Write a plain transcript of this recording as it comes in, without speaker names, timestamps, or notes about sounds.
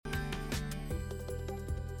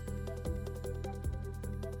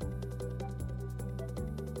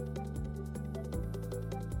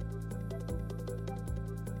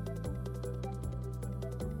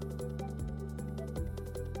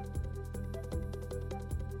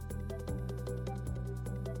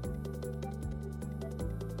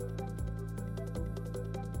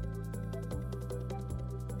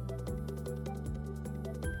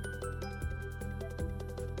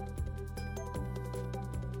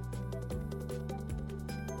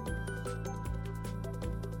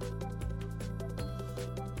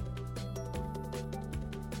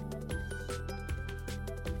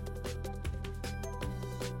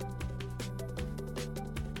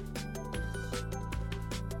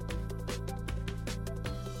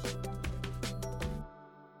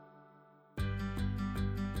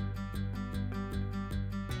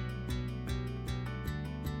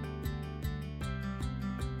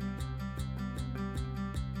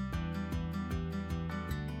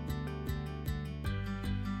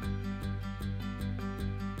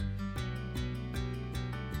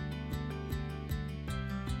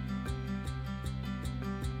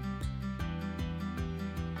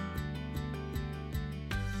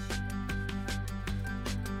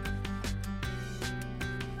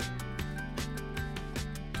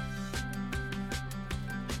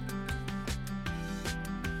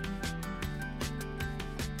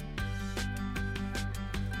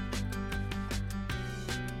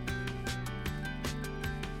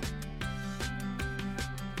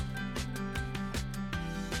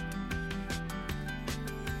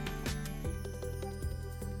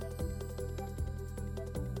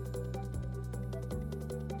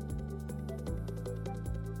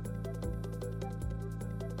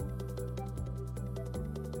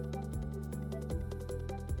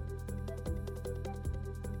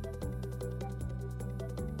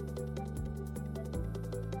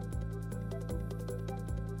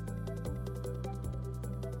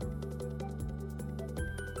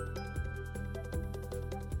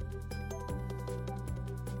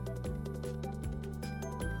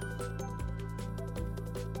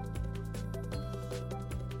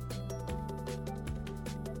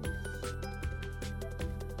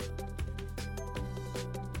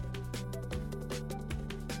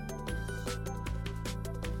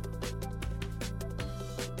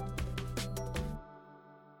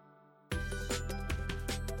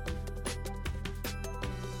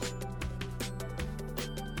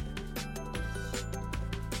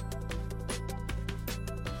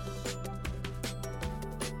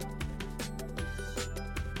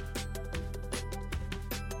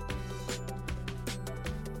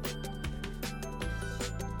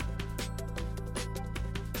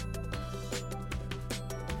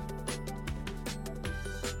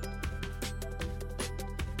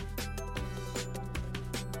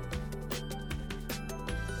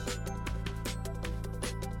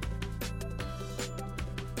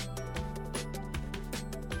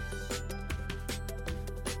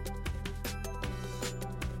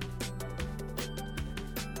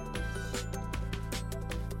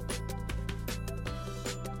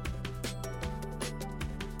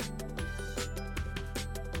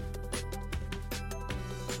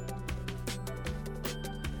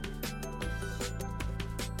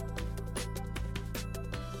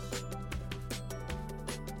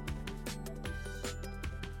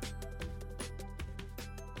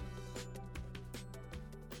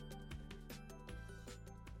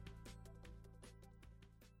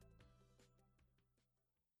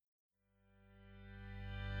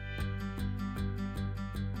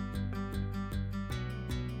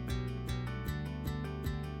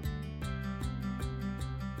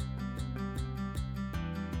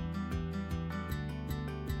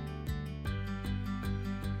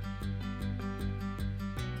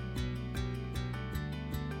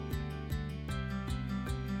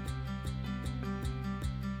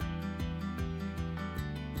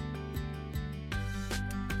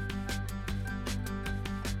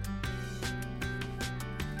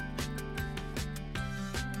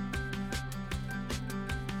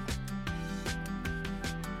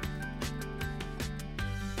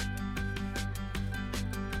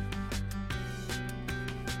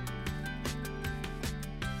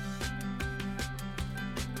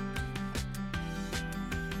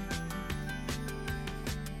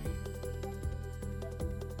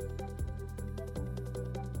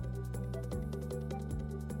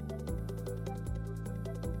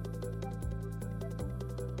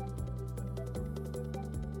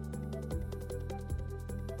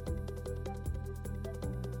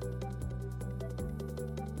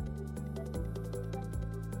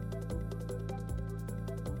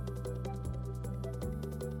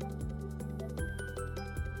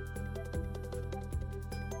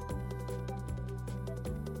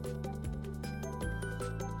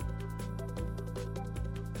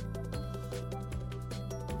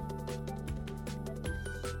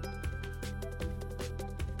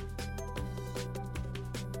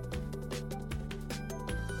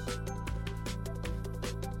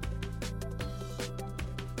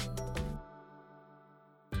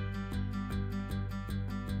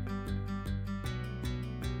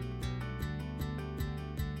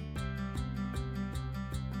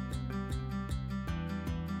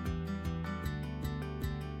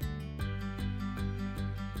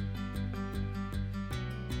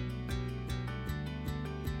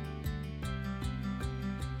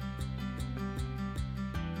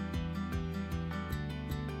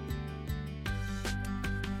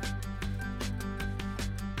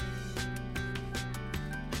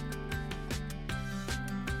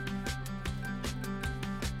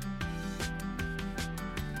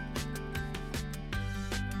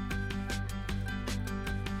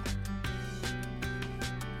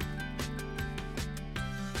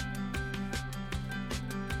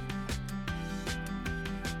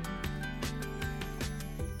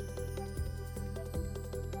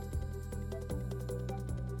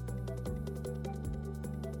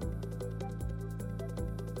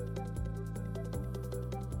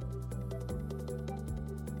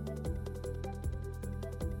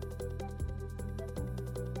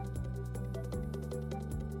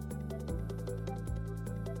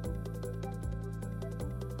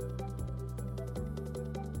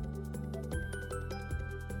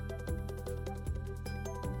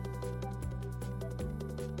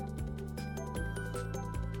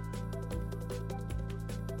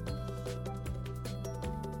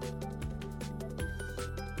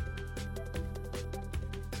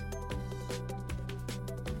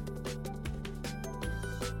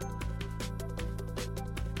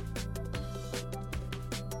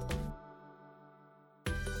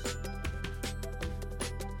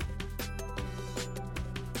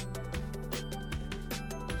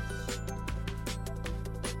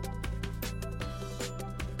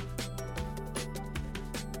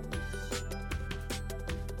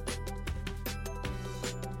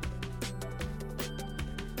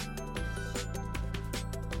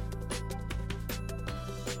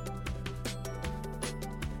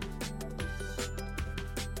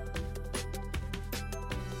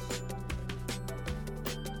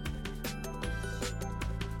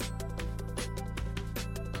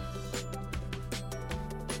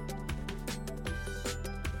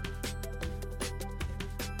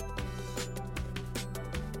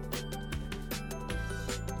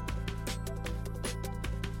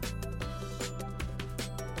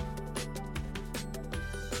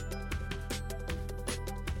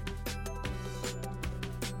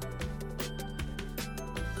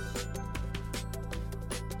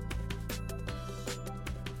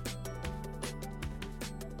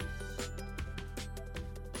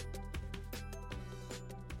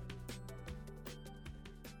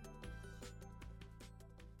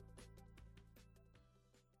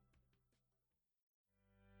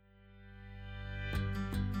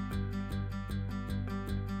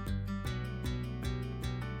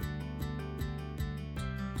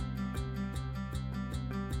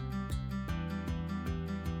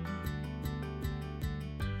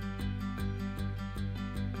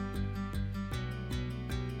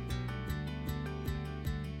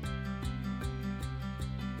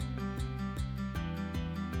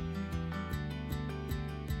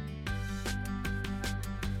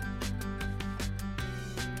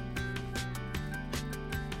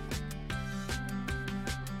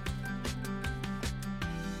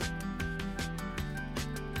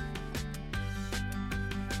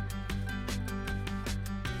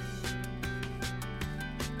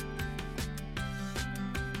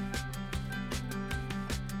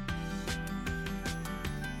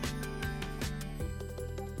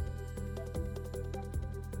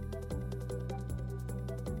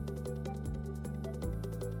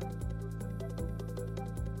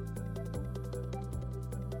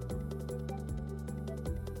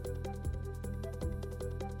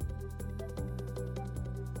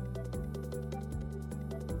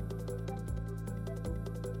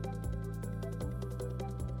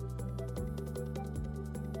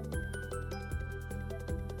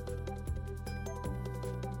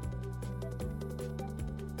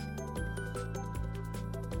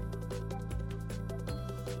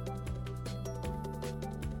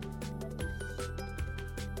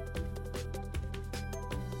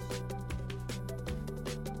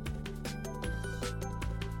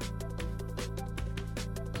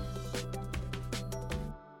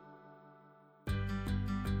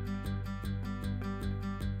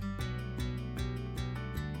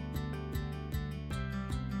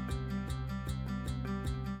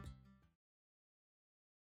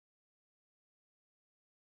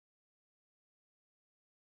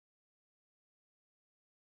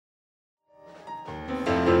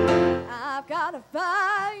got a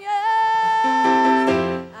fire.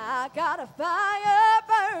 I got a fire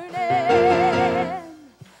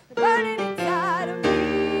burning inside of me.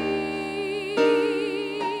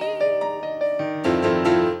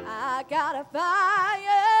 I got a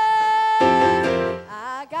fire.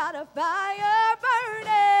 I got a fire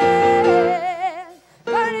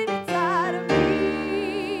burning inside of me.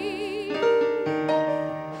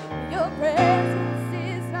 Your presence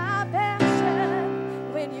is my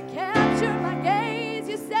passion. When you capture my gaze,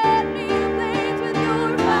 you set me ablaze with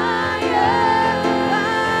your fire.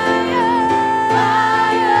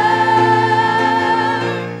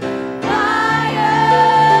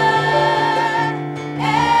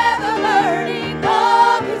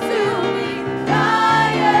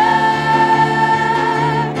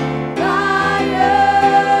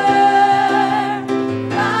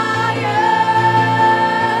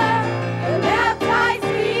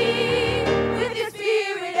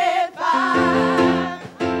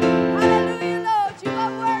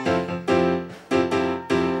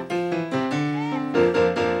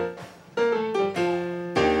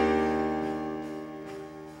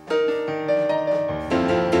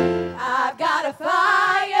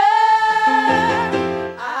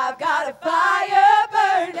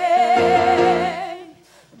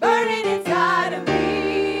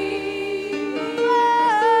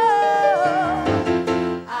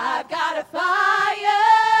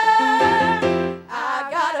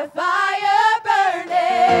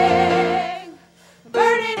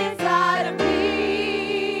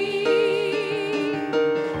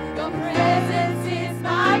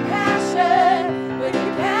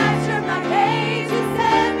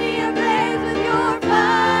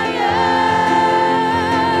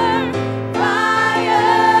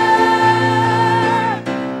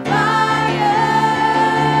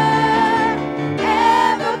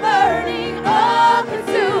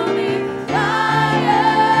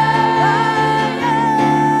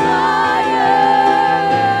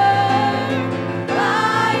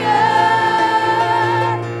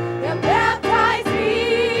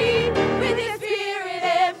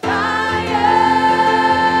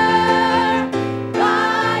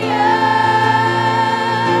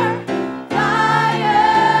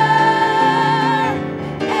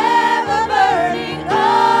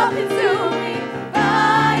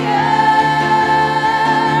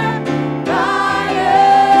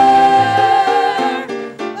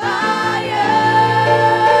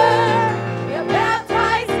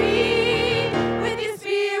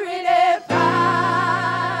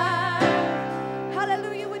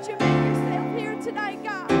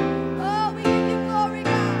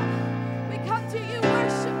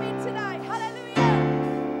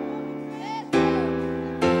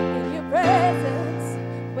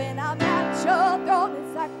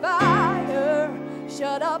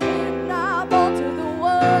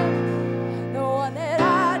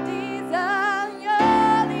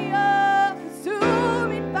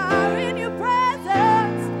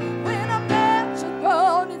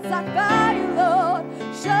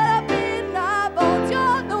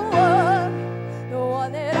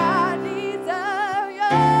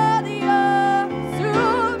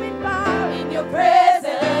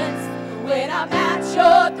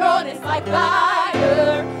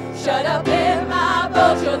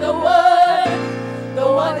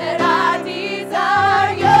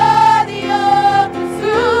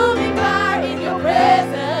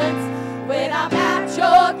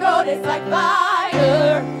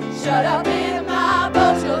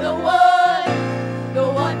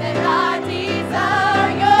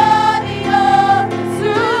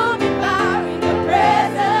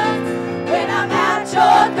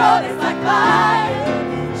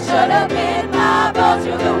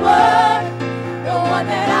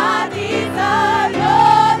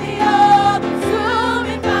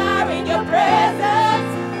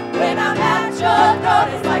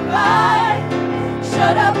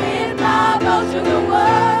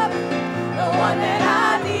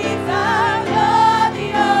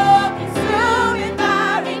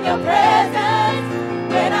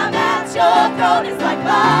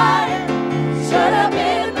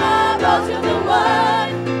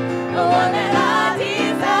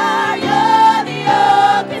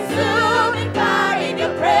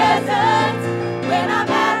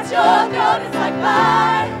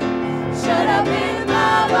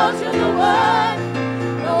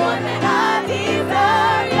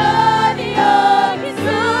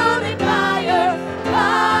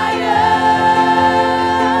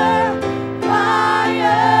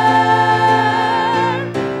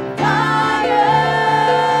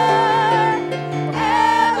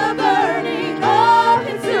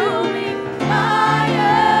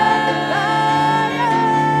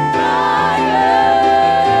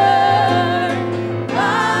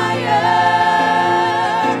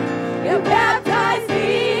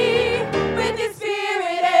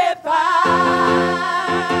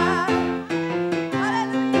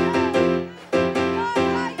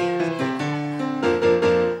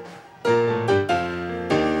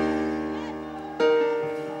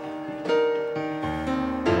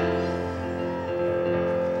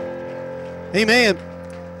 Amen.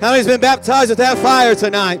 How many's been baptized with that fire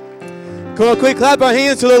tonight? Come on, quick, clap our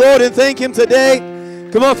hands to the Lord and thank Him today.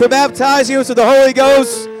 Come on, for baptizing us with the Holy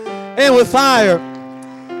Ghost and with fire.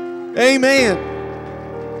 Amen.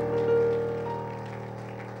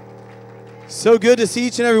 So good to see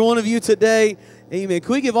each and every one of you today. Amen.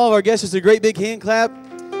 Can we give all of our guests just a great big hand clap?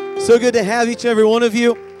 So good to have each and every one of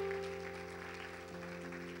you.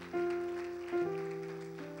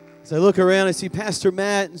 As I look around, I see Pastor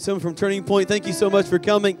Matt and some from Turning Point. Thank you so much for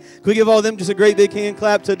coming. Can we give all of them just a great big hand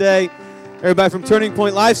clap today? Everybody from Turning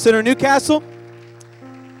Point Life Center, Newcastle.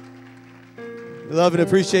 We love and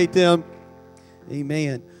appreciate them.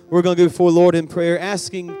 Amen. We're going to go before the Lord in prayer,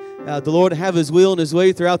 asking the Lord to have His will and His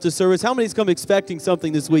way throughout the service. How many's come expecting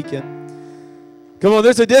something this weekend? Come on,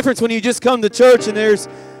 there's a difference when you just come to church and there's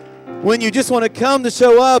when you just want to come to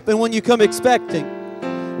show up and when you come expecting.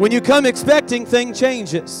 When you come expecting, thing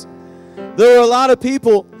changes. There were a lot of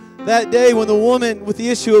people that day when the woman with the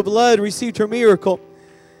issue of blood received her miracle.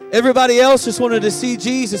 Everybody else just wanted to see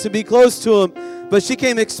Jesus and be close to Him, but she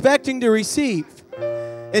came expecting to receive.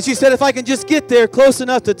 And she said, if I can just get there close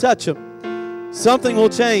enough to touch Him, something will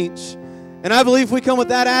change. And I believe if we come with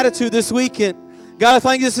that attitude this weekend, God, if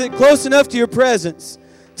I can just get close enough to your presence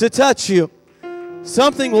to touch you,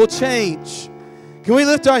 something will change. Can we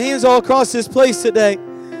lift our hands all across this place today?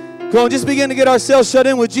 Come on, just begin to get ourselves shut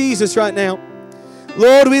in with Jesus right now.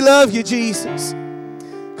 Lord, we love you, Jesus.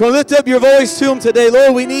 Come on, lift up your voice to Him today.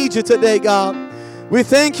 Lord, we need you today, God. We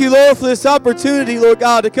thank you, Lord, for this opportunity, Lord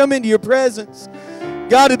God, to come into your presence.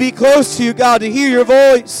 God, to be close to you, God, to hear your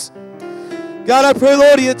voice. God, I pray,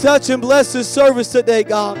 Lord, you touch and bless this service today,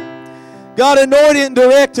 God. God, anoint it and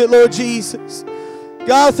direct it, Lord Jesus.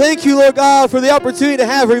 God, thank you, Lord God, for the opportunity to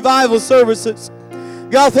have revival services.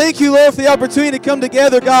 God, thank you, Lord, for the opportunity to come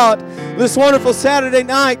together, God, this wonderful Saturday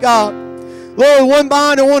night, God. Lord, one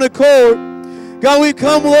mind and one accord. God, we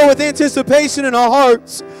come, Lord, with anticipation in our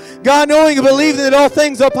hearts. God, knowing and believing that all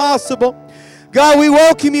things are possible. God, we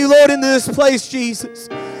welcome you, Lord, into this place, Jesus.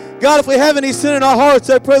 God, if we have any sin in our hearts,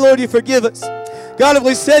 I pray, Lord, you forgive us. God, if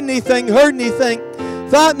we said anything, heard anything,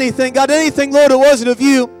 thought anything, God, anything, Lord, that wasn't of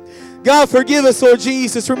you, God, forgive us, Lord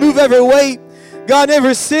Jesus. Remove every weight. God,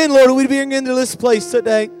 every sin, Lord, we bring into this place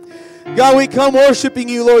today. God, we come worshiping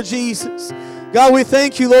you, Lord Jesus. God, we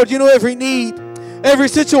thank you, Lord. You know every need, every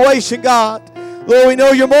situation, God. Lord, we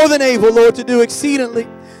know you're more than able, Lord, to do exceedingly,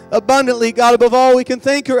 abundantly, God, above all we can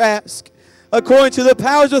think or ask, according to the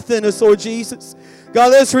powers within us, Lord Jesus.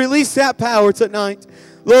 God, let's release that power tonight.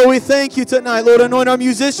 Lord, we thank you tonight. Lord, anoint our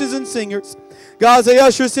musicians and singers. God, as they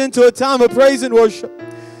usher us into a time of praise and worship.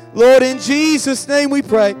 Lord, in Jesus' name we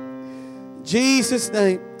pray. In Jesus'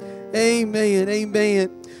 name, amen, amen.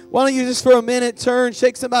 Why don't you just for a minute turn,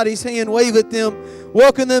 shake somebody's hand, wave at them,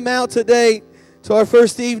 welcome them out today to our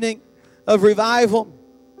first evening of revival.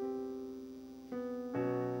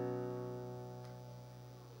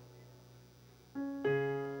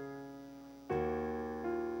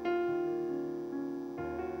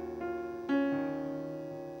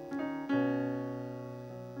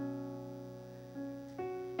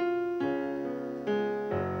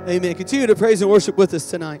 Amen. Continue to praise and worship with us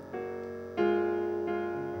tonight.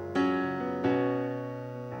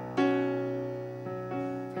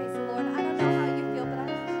 Praise the Lord. I don't know how you feel, but I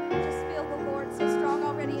just feel the Lord so strong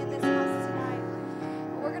already in this house tonight.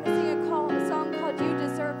 We're going to sing a song called You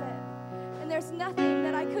Deserve It. And there's nothing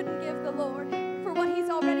that I couldn't give the Lord for what He's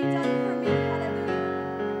already done for me.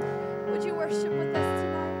 Hallelujah. Would you worship with us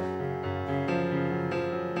tonight?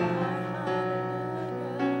 My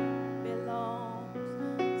hallelujah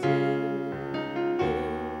belongs to you.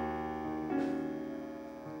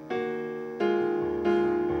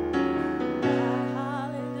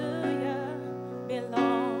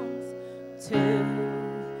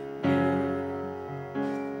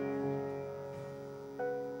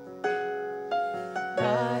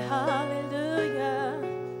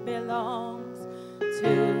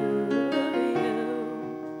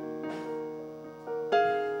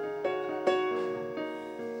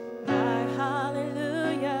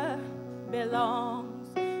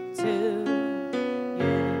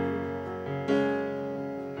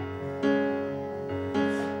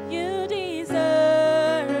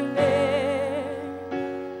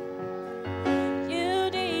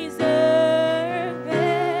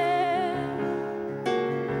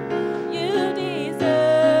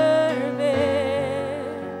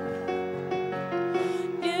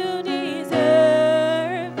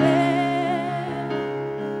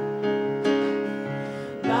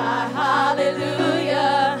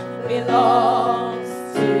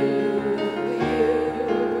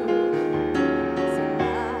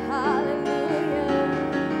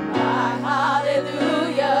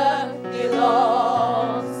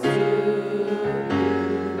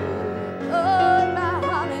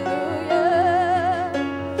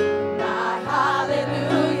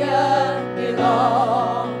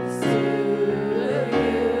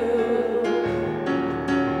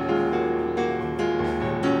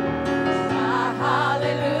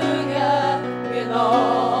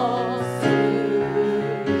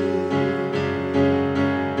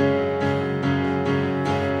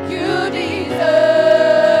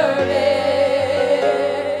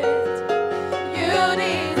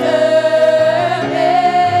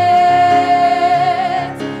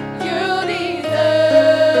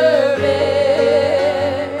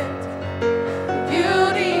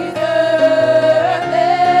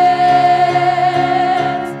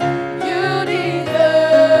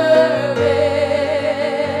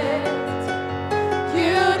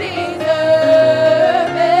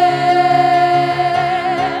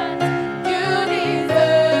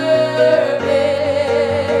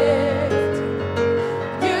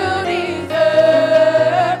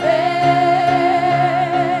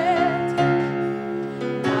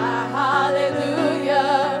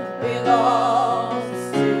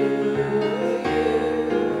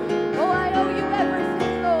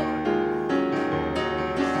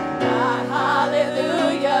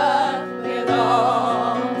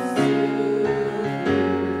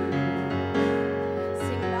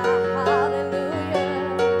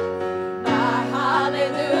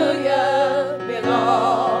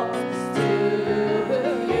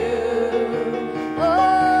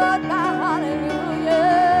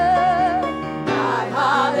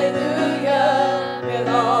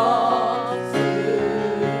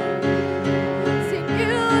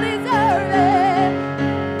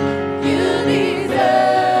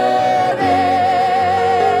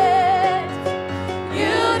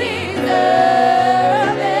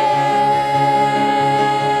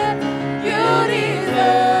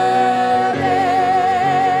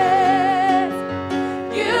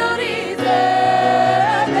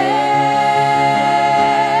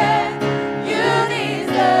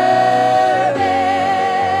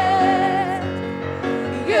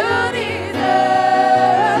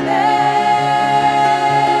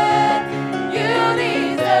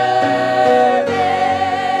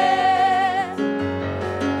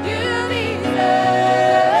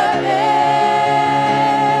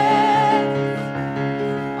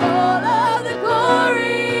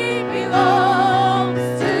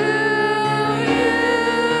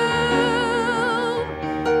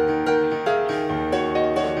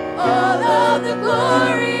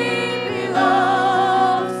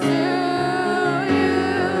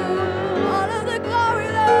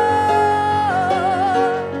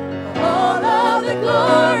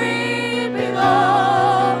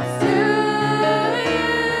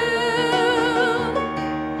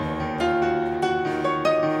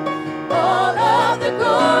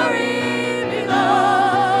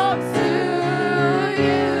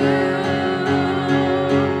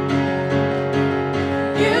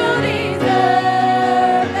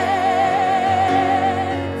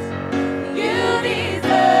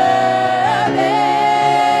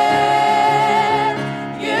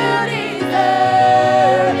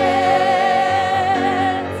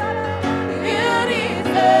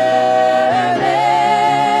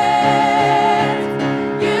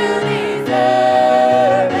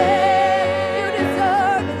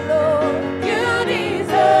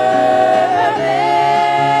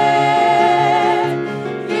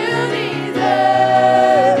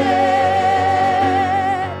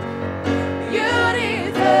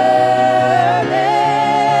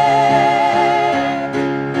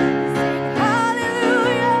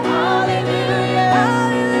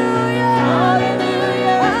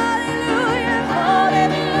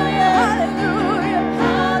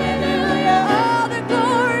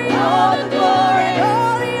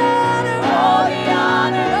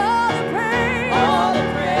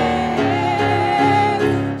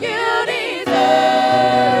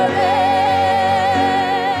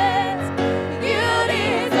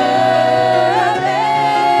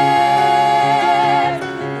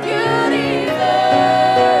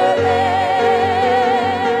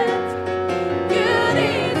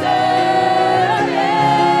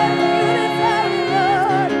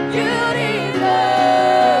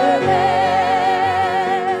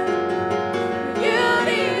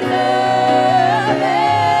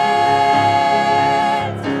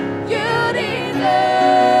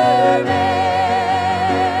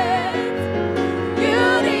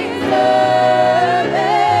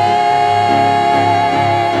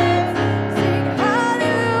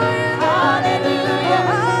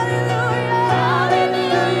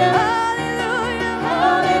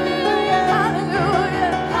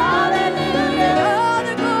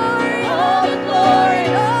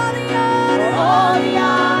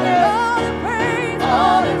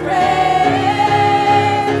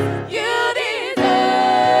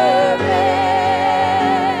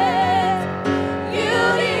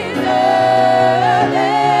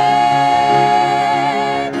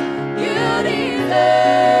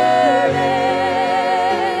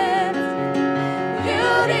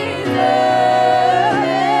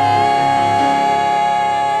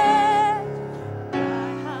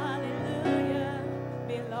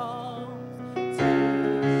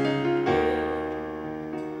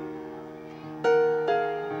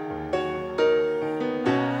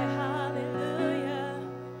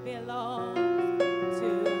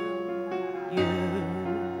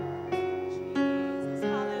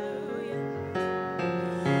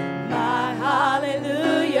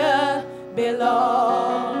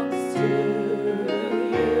 belongs to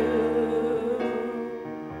you.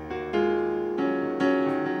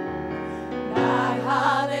 My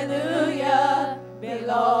hallelujah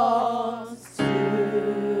belongs to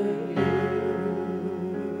you.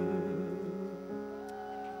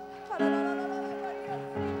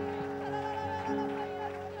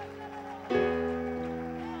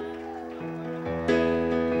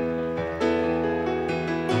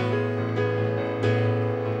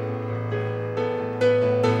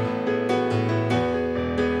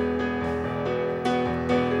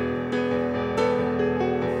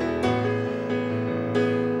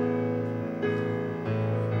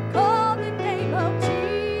 Call the name of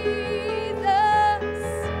Jesus.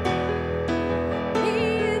 He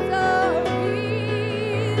is our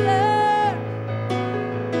healer.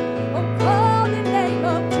 Oh, call the name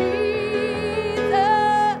of Jesus.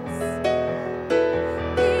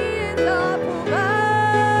 He is our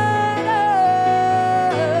provider.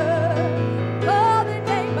 Call the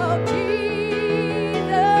name of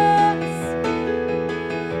Jesus.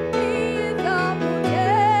 He is our protector.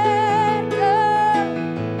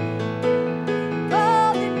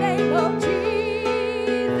 Call the name of Jesus.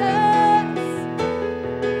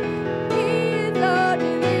 He is our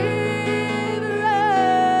deliverer.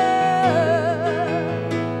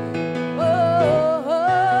 Oh,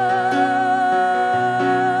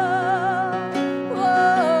 oh,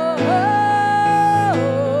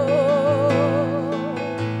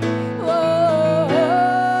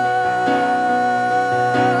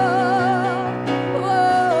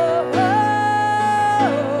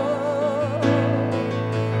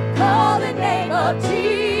 call the name of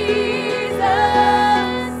Jesus.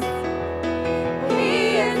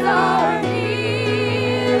 He is our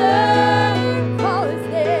healer. Call his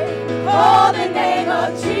name. Call the name of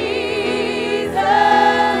Jesus.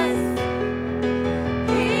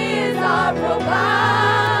 He is our provider.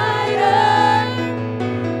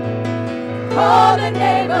 Call the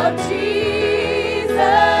name of Jesus.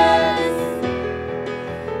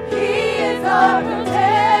 He is our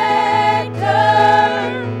protector.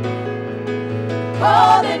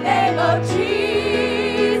 Call the name of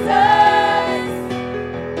Jesus.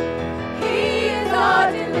 He is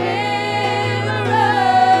our deliverer.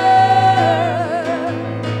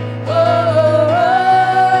 Oh,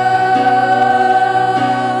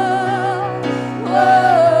 oh,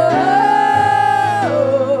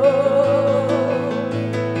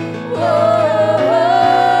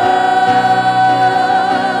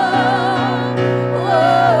 oh,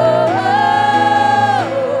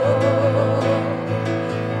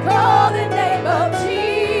 call the name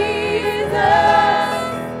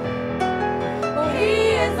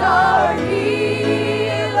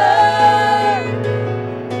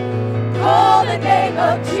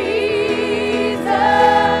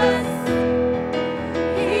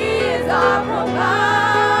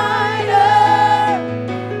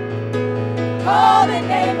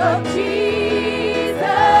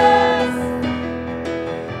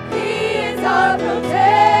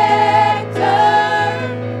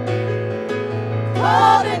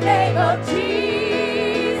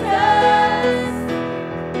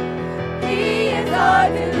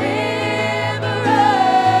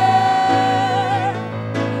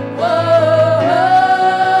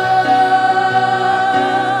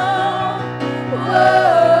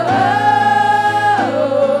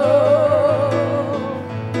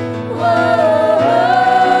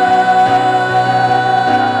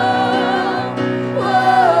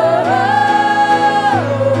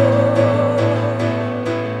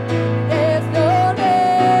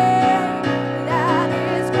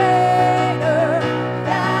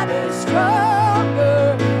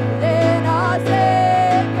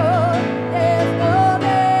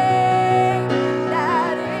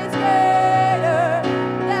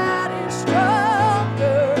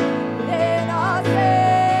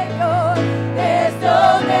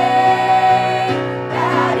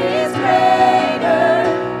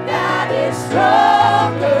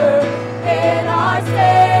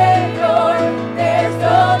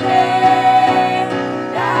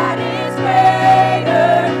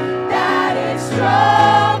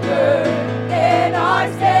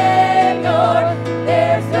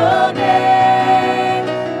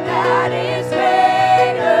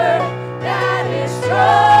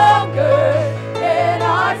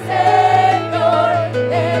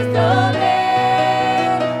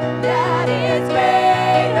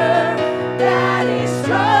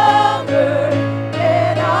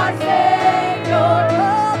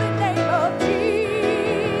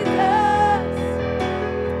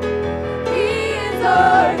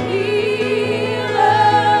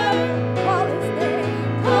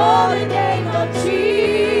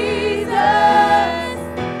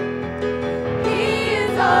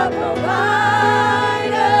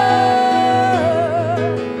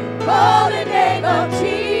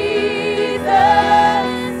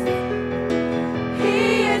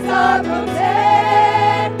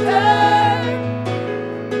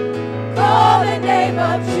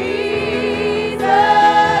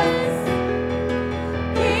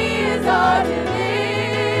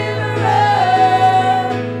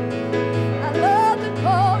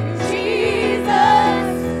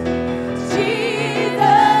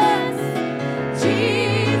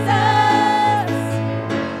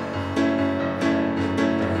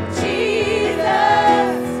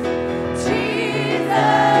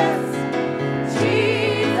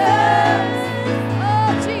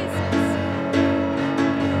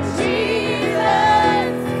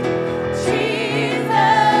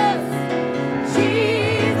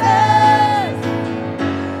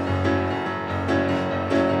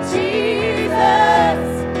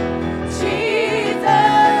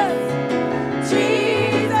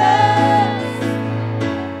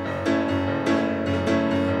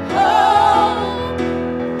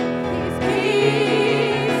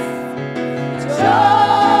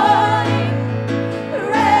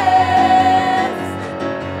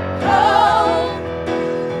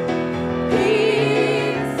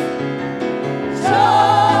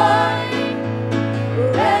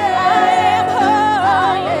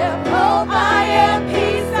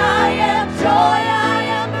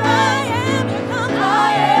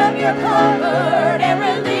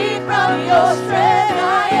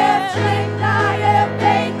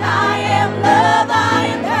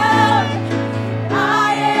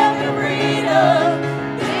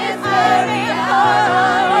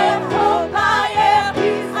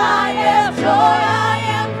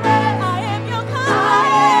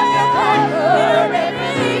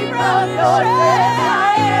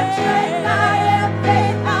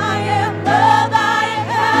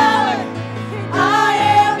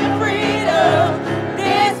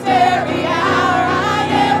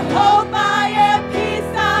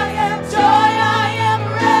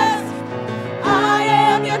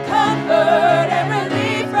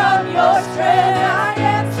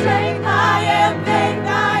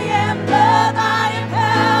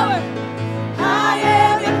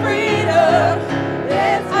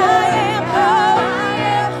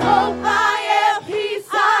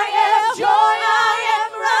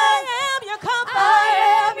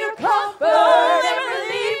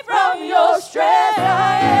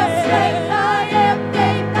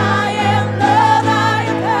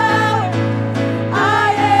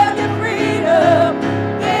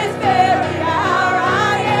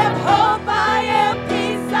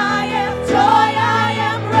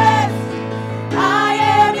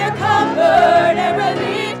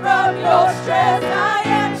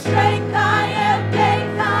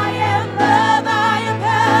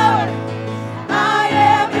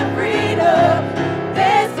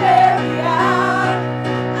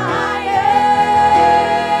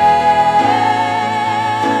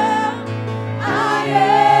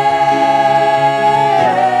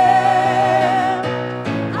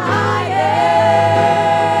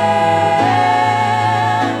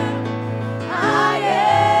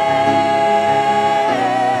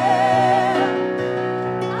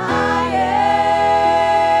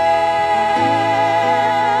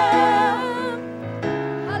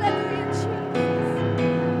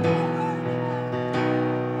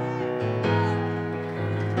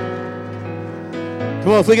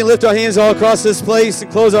Come on, if we can lift our hands all across this place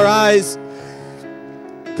and close our eyes.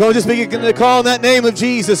 Come on, just begin to call on that name of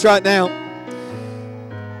Jesus right now.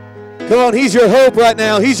 Come on, He's your hope right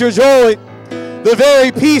now. He's your joy. The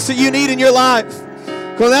very peace that you need in your life.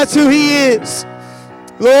 Come on, that's who He is.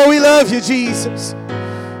 Lord, we love you, Jesus.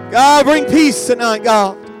 God, bring peace tonight,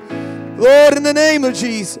 God. Lord, in the name of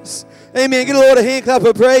Jesus. Amen. Give the Lord a hand clap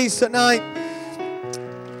of praise tonight.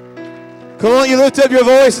 Come on, you lift up your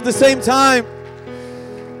voice at the same time.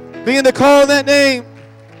 Begin to call on that name.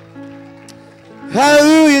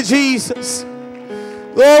 Hallelujah, Jesus.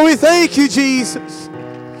 Lord, we thank you, Jesus.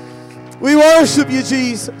 We worship you,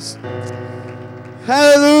 Jesus.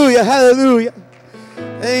 Hallelujah, hallelujah.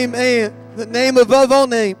 Amen. The name above all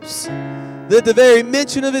names. That at the very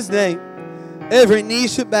mention of His name, every knee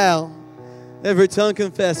should bow, every tongue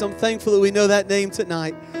confess. I'm thankful that we know that name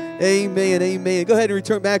tonight. Amen, amen. Go ahead and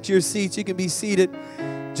return back to your seats. You can be seated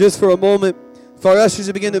just for a moment. For our ushers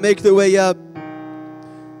to begin to make their way up.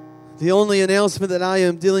 The only announcement that I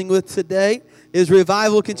am dealing with today is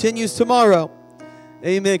revival continues tomorrow.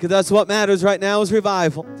 Amen, because that's what matters right now is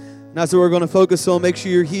revival. And that's what we're going to focus on. Make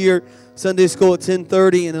sure you're here. Sunday school at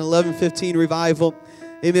 10:30 and 11:15 revival.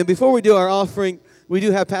 Amen. Before we do our offering, we do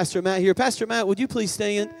have Pastor Matt here. Pastor Matt, would you please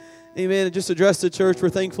stand? Amen. And just address the church. We're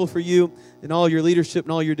thankful for you and all your leadership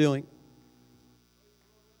and all you're doing.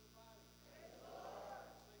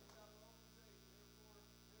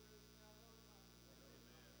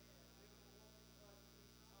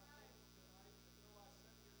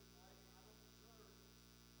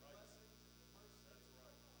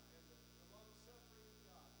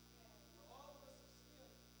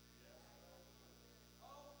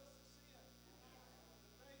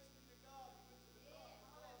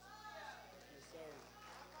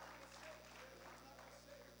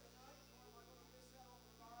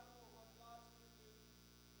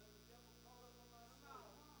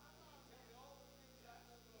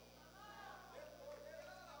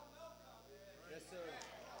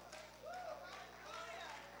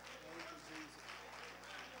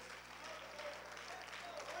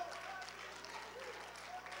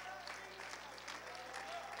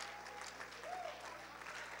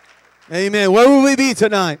 Amen. Where will we be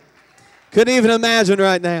tonight? Couldn't even imagine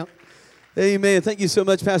right now. Amen. Thank you so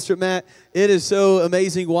much, Pastor Matt. It is so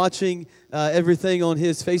amazing watching everything on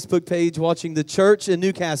his Facebook page, watching the church in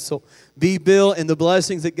Newcastle be built and the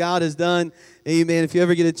blessings that God has done. Amen. If you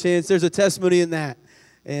ever get a chance, there's a testimony in that.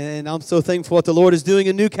 And I'm so thankful for what the Lord is doing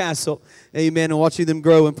in Newcastle. Amen. And watching them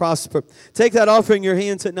grow and prosper. Take that offering in your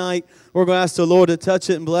hand tonight. We're going to ask the Lord to touch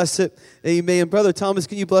it and bless it. Amen. Brother Thomas,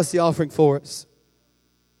 can you bless the offering for us?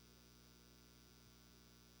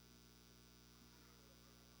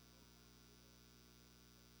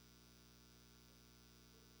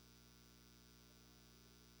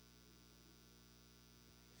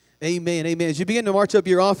 Amen, amen. As you begin to march up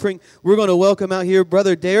your offering, we're going to welcome out here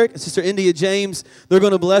Brother Derek and Sister India James. They're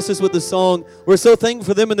going to bless us with the song. We're so thankful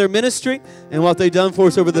for them and their ministry and what they've done for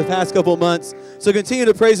us over the past couple of months. So continue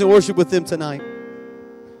to praise and worship with them tonight.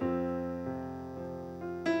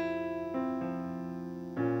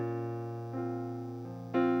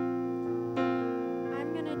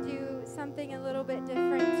 I'm going to do something a little bit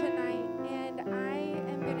different tonight, and I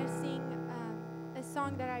am going to sing a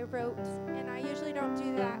song that I wrote, and I usually don't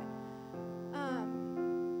do that.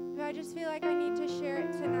 But I just feel like I need to share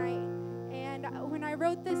it tonight. And when I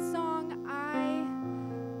wrote this song, I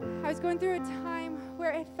was going through a time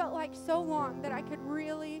where it felt like so long that I could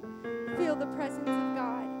really feel the presence of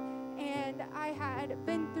God. And I had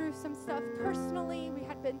been through some stuff personally. We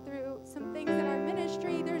had been through some things in our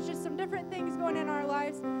ministry. There's just some different things going in our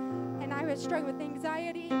lives. And I was struggling with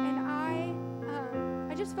anxiety, and I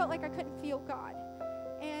just felt like I couldn't feel God.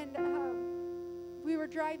 And we were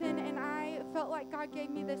driving, and I felt like God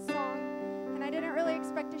gave me this song, and I didn't really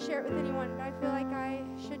expect to share it with anyone, but I feel like I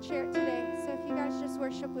should share it today. So if you guys just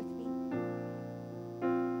worship with me.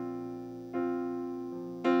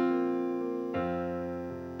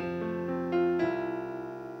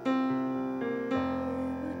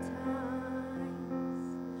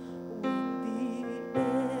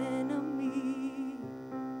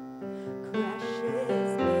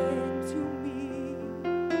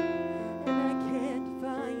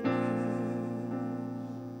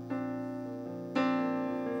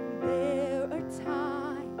 There are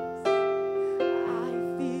times I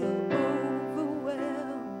feel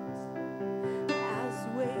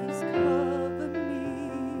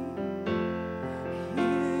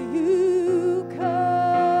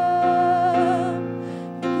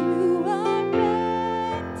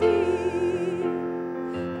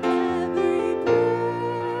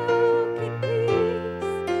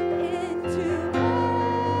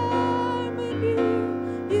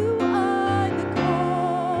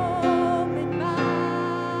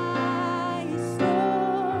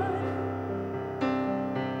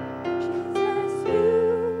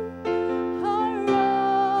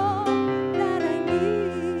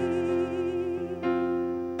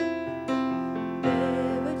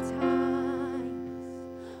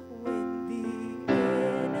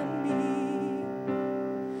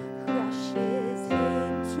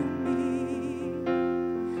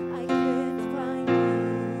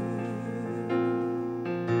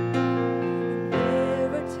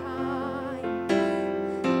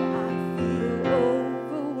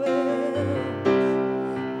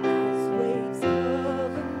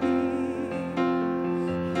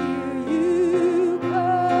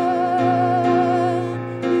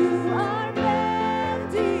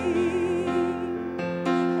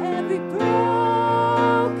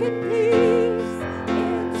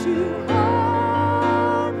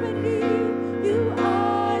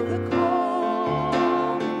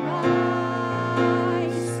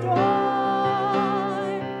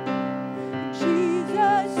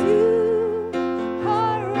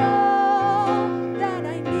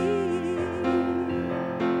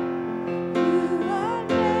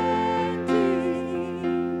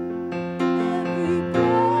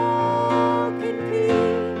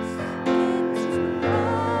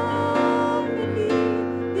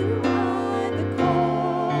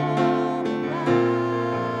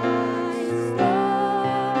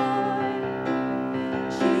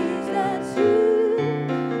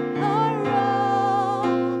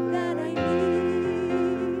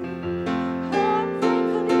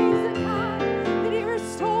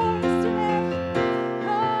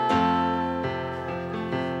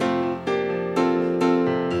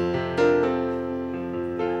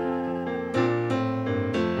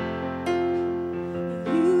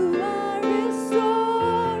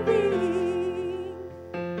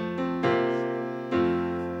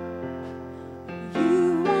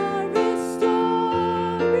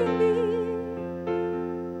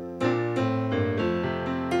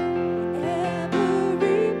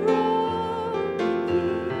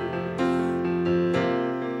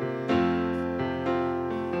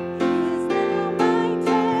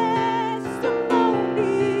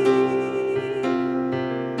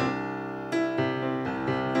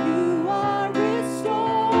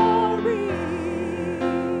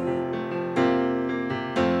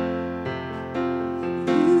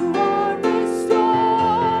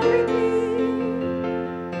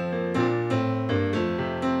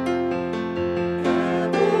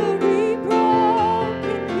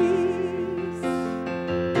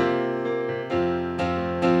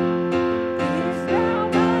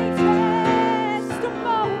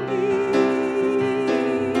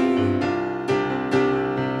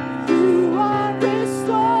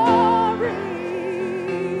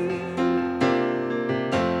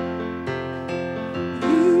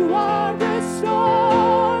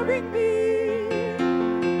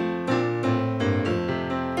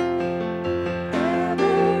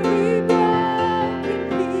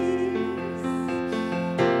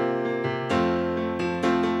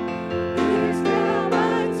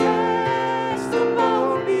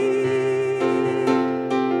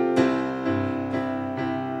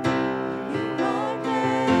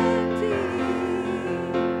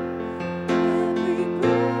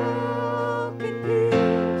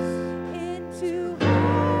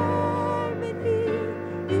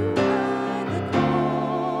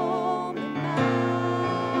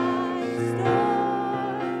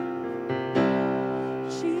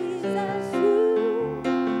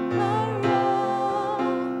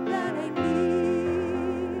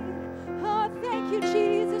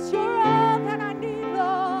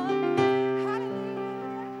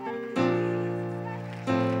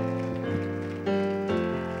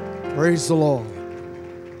Praise the Lord.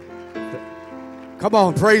 Come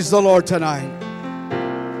on, praise the Lord tonight.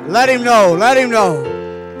 Let Him know, let Him know.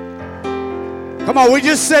 Come on, we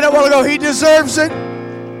just said it a while ago. He deserves it.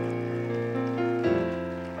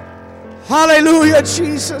 Hallelujah,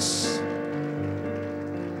 Jesus.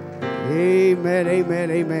 Amen, amen,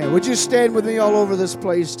 amen. Would you stand with me all over this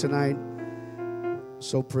place tonight?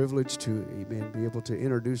 So privileged to, amen, be able to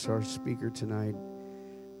introduce our speaker tonight.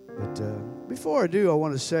 But before I do, I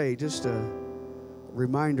want to say just a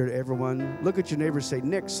reminder to everyone. Look at your neighbor and say,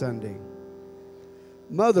 next Sunday,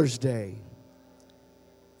 Mother's Day.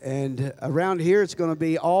 And around here, it's going to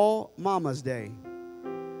be All Mama's Day.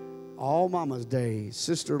 All Mama's Day.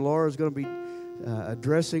 Sister Laura is going to be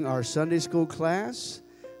addressing our Sunday school class.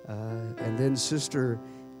 And then Sister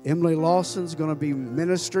Emily Lawson is going to be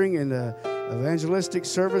ministering in the evangelistic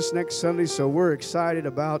service next Sunday. So we're excited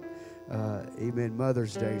about, amen,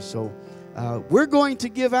 Mother's Day. So we're going to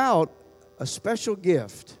give out a special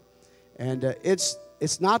gift. And it's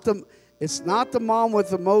not the mom with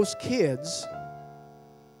the most kids.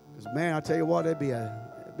 Because, man, I tell you what, it'd be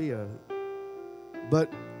a.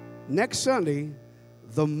 But next Sunday,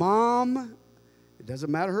 the mom, it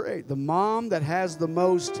doesn't matter her age, the mom that has the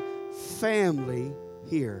most family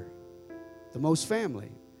here, the most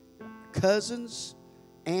family, cousins,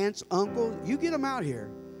 aunts, uncles, you get them out here.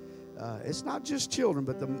 It's not just children,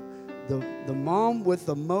 but the mom with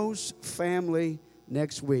the most family.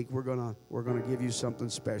 Next week, we're gonna give you something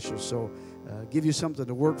special. So, give you something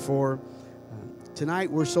to work for. Tonight,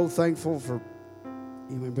 we're so thankful for,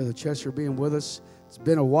 amen, Brother Chester being with us. It's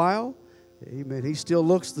been a while. Amen. He still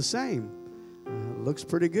looks the same. Looks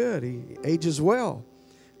pretty good. He ages well.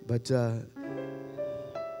 But I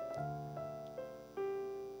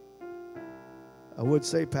would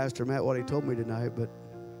say, Pastor Matt, what he told me tonight, but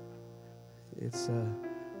it's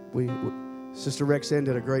Sister Rexanne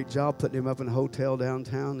did a great job putting him up in a hotel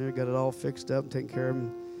downtown there, got it all fixed up, taking care of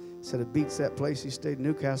him. Said it beats that place. He stayed in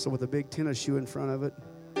Newcastle with a big tennis shoe in front of it.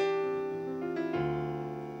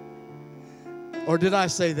 Or did I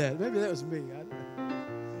say that? Maybe that was me.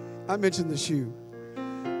 I mentioned the shoe.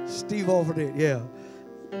 Steve offered it, yeah.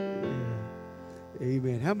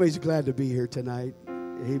 Amen. How many's glad to be here tonight?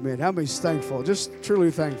 Amen. How many's thankful? Just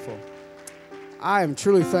truly thankful. I am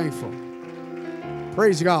truly thankful.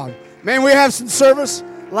 Praise God. Man, we have some service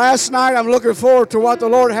last night. I'm looking forward to what the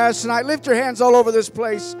Lord has tonight. Lift your hands all over this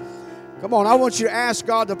place. Come on, I want you to ask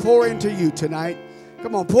God to pour into you tonight.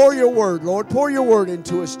 Come on, pour your word, Lord. Pour your word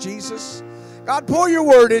into us, Jesus. God, pour your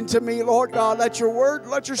word into me, Lord God. Let your word,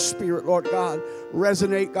 let your spirit, Lord God,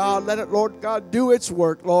 resonate, God. Let it, Lord God, do its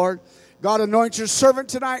work, Lord. God, anoint your servant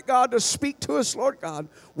tonight, God, to speak to us, Lord God.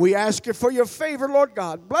 We ask you for your favor, Lord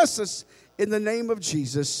God. Bless us in the name of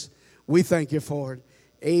Jesus. We thank you for it.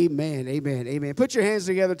 Amen, amen, amen. Put your hands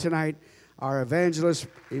together tonight. Our evangelist,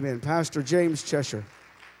 amen, Pastor James Cheshire.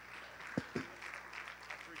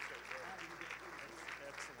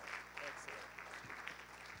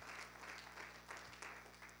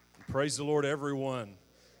 Praise the Lord, everyone.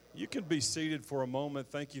 You can be seated for a moment.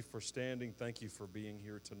 Thank you for standing. Thank you for being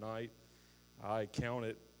here tonight. I count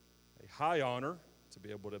it a high honor to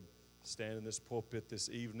be able to stand in this pulpit this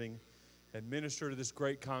evening and minister to this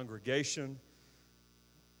great congregation.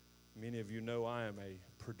 Many of you know I am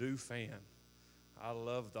a Purdue fan. I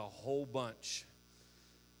love the whole bunch.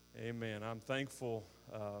 Amen. I'm thankful.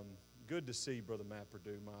 Good to see Brother Matt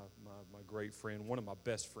Purdue, my great friend, one of my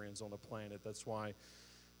best friends on the planet. That's why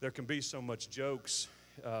there can be so much jokes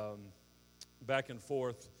back and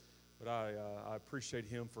forth, but I appreciate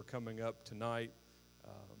him for coming up tonight.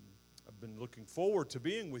 I've been looking forward to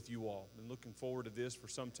being with you all. Been looking forward to this for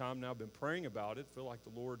some time now. I've been praying about it. Feel like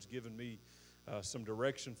the Lord's given me some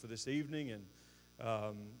direction for this evening,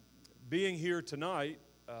 and being here tonight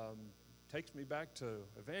takes me back to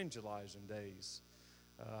evangelizing days.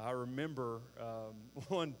 I remember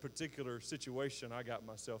one particular situation I got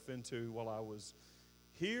myself into while I was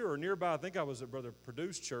here or nearby. I think I was at Brother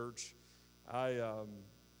Purdue's church. My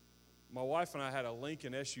wife and I had a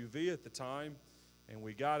Lincoln SUV at the time, and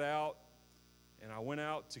we got out, and I went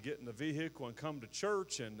out to get in the vehicle and come to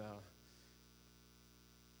church, and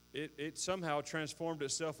it somehow transformed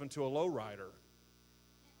itself into a lowrider.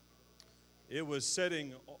 It was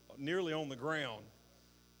sitting nearly on the ground,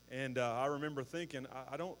 and I remember thinking,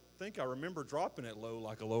 I don't think I remember dropping it low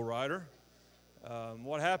like a lowrider.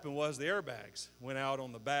 What happened was the airbags went out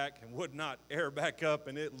on the back and would not air back up,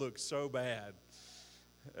 and it looked so bad.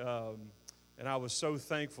 And I was so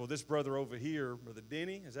thankful. This brother over here, Brother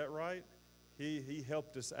Denny, is that right? He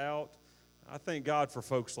helped us out. I thank God for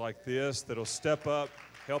folks like this that'll step up,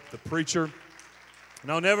 help the preacher.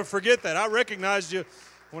 And I'll never forget that. I recognized you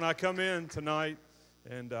when I come in tonight,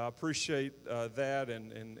 and I appreciate that,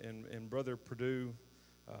 and Brother Purdue,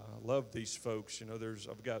 love these folks. You know,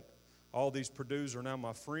 I've got all these Purdues are now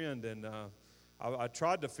my friend, and I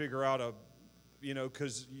tried to figure out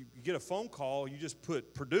because you get a phone call, you just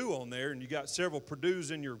put Purdue on there, and you got several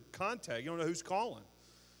Purdues in your contact. You don't know who's calling.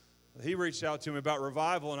 He reached out to me about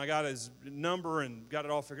revival, and I got his number and got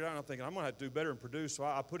it all figured out. And I'm thinking, I'm going to have to do better than Purdue, so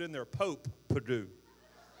I put in there Pope Purdue.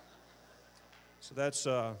 So that's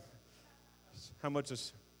how much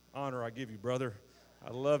honor I give you, brother. I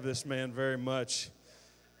love this man very much.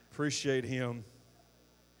 Appreciate him.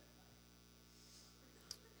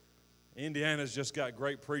 Indiana's just got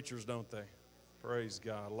great preachers, don't they? Praise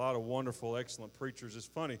God. A lot of wonderful, excellent preachers. It's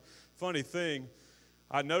funny thing.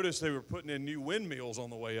 I noticed they were putting in new windmills on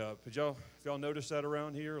the way up. If y'all notice that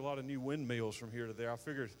around here? A lot of new windmills from here to there. I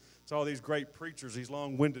figured it's all these great preachers, these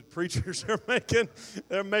long-winded preachers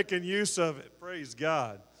they're making use of it. Praise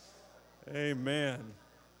God. Amen.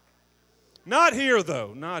 Not here,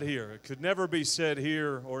 though. Not here. It could never be said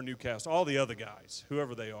here or Newcastle. All the other guys,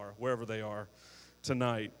 whoever they are, wherever they are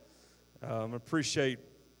tonight. I appreciate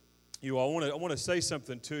you all. I want to say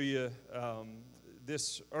something to you.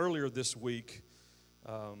 Earlier this week,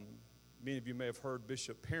 many of you may have heard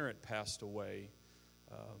Bishop Parent passed away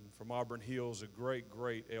from Auburn Hills, a great,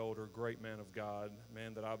 great elder, great man of God,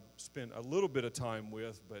 man that I've spent a little bit of time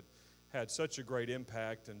with, but had such a great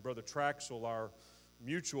impact. And Brother Traxel, our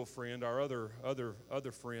mutual friend, our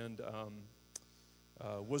other friend,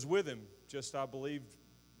 was with him just, I believe,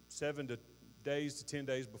 7 to 10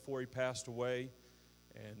 days before he passed away.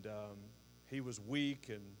 And he was weak,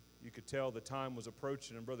 and you could tell the time was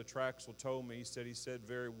approaching. And Brother Traxel told me, he said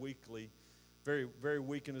very weakly, very, very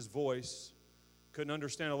weak in his voice. Couldn't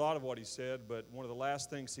understand a lot of what he said, but one of the last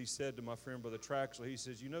things he said to my friend Brother Traxel, he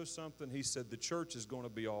says, you know something? He said, the church is going to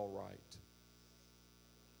be all right.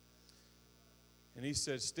 And he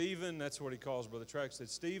said, Stephen, that's what he calls Brother Traxel, said,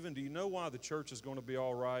 Stephen, do you know why the church is going to be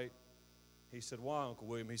all right? He said, why, Uncle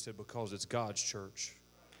William? He said, because it's God's church.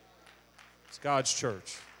 It's God's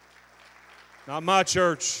church. Not my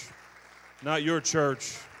church, not your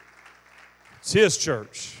church. It's His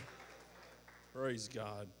church. Praise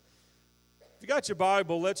God. If you got your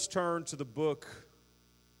Bible, let's turn to the book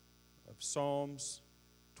of Psalms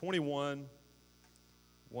 21,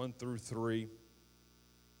 1 through 3.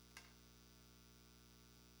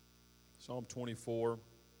 Psalm 24,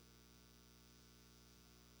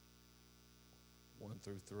 1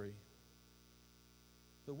 through 3.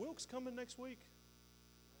 The Wilkes coming next week?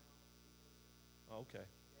 Oh, okay.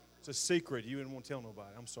 It's a secret. You didn't want to tell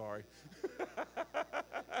nobody. I'm sorry.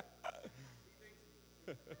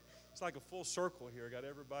 It's like a full circle here. I got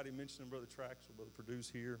everybody mentioning Brother Traxel, Brother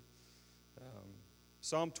Purdue's here.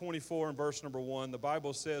 Psalm 24 and verse number 1, the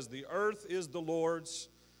Bible says, the earth is the Lord's.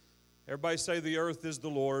 Everybody say the earth is the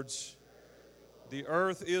Lord's. The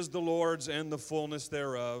earth is the Lord's and the fullness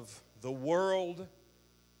thereof, the world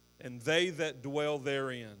and they that dwell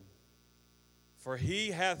therein. For He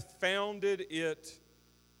hath founded it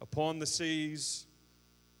upon the seas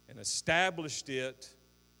and established it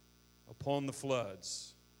upon the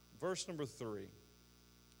floods. Verse number 3,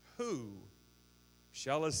 who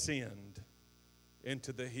shall ascend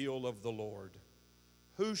into the hill of the Lord?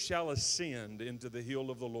 Who shall ascend into the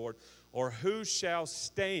hill of the Lord? Or who shall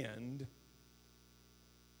stand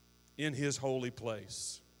in His holy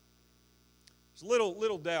place? There's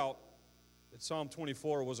little doubt that Psalm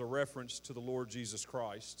 24 was a reference to the Lord Jesus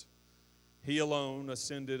Christ. He alone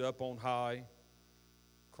ascended up on high.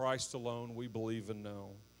 Christ alone we believe and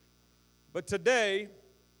know. But today,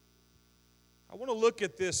 I want to look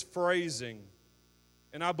at this phrasing,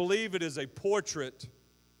 and I believe it is a portrait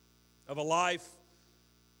of a life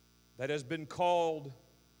that has been called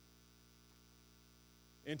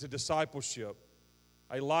into discipleship,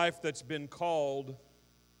 a life that's been called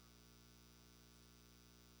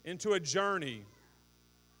into a journey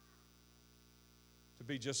to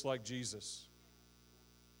be just like Jesus.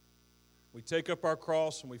 We take up our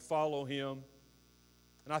cross and we follow Him.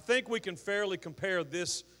 And I think we can fairly compare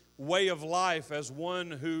this way of life as one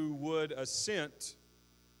who would ascent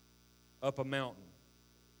up a mountain.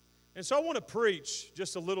 And so I want to preach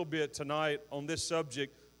just a little bit tonight on this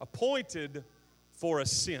subject, appointed for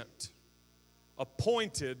ascent.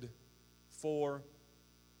 Appointed for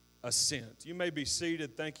ascent. You may be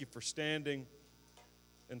seated. Thank you for standing,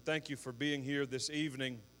 and thank you for being here this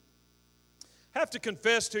evening. I have to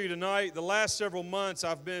confess to you tonight, the last several months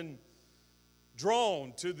I've been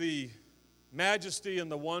drawn to the majesty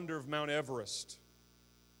and the wonder of Mount Everest.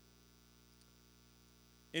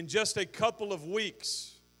 In just a couple of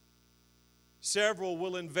weeks, several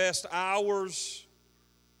will invest hours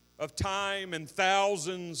of time and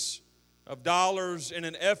thousands of dollars in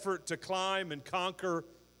an effort to climb and conquer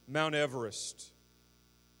Mount Everest.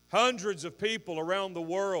 Hundreds of people around the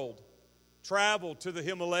world travel to the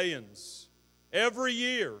Himalayas every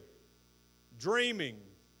year, dreaming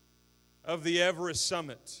of the Everest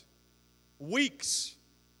summit. Weeks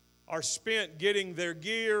are spent getting their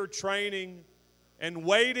gear, training, and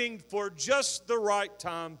waiting for just the right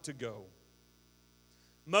time to go.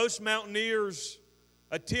 Most mountaineers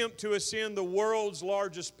attempt to ascend the world's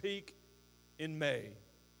largest peak in May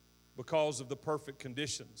because of the perfect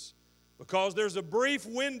conditions. Because there's a brief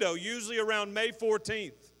window, usually around May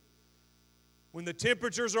 14th, when the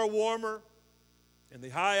temperatures are warmer and the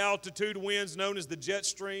high altitude winds known as the jet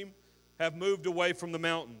stream have moved away from the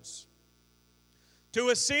mountains. To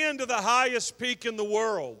ascend to the highest peak in the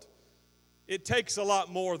world, it takes a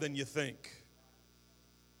lot more than you think.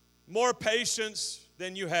 More patience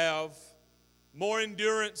than you have, more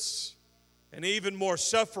endurance, and even more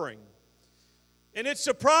suffering. And it's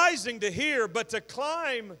surprising to hear, but to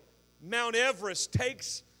climb Mount Everest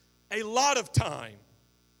takes a lot of time.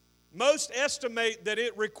 Most estimate that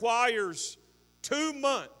it requires 2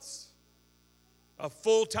 months of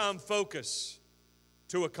full-time focus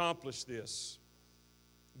to accomplish this.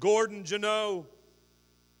 Gordon Janot,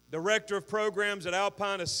 Director of Programs at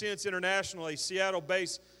Alpine Ascents International, a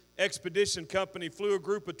Seattle-based expedition company, flew a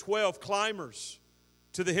group of 12 climbers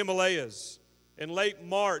to the Himalayas in late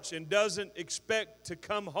March and doesn't expect to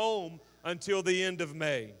come home until the end of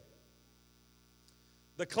May.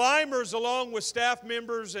 The climbers, along with staff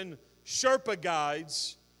members and Sherpa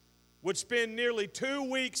guides, would spend nearly 2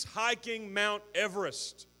 weeks hiking Mount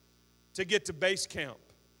Everest to get to base camp,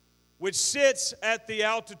 which sits at the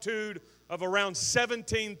altitude of around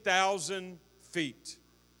 17,000 feet.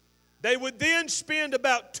 They would then spend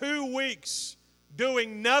about 2 weeks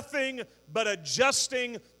doing nothing but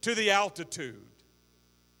adjusting to the altitude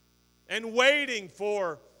and waiting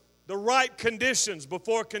for the right conditions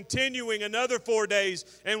before continuing another 4 days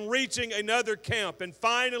and reaching another camp and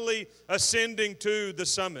finally ascending to the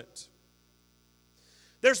summit.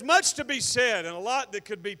 There's much to be said and a lot that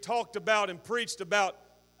could be talked about and preached about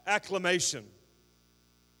acclimation.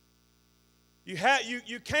 You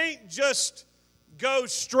can't just go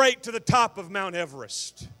straight to the top of Mount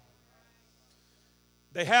Everest.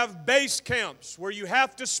 They have base camps where you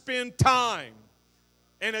have to spend time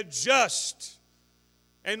and adjust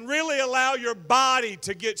and really allow your body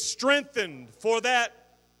to get strengthened for that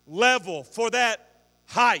level, for that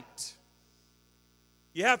height.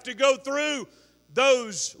 You have to go through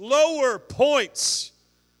those lower points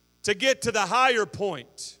to get to the higher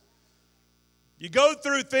point. You go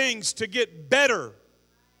through things to get better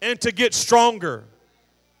and to get stronger,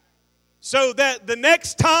 so that the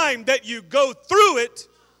next time that you go through it,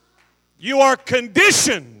 you are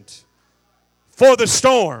conditioned for the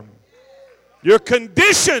storm. You're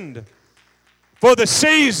conditioned for the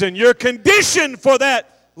season. You're conditioned for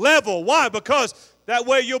that level. Why? Because that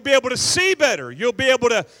way you'll be able to see better. You'll be able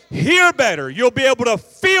to hear better. You'll be able to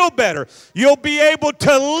feel better. You'll be able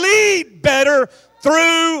to lead better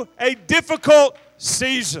through a difficult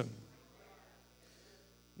season.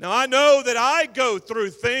 Now, I know that I go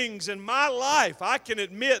through things in my life. I can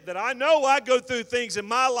admit that I know I go through things in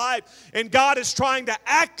my life, and God is trying to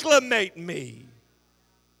acclimate me.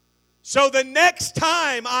 So the next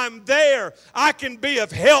time I'm there, I can be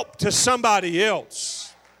of help to somebody else.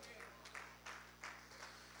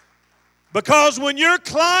 Because when you're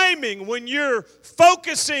climbing, when you're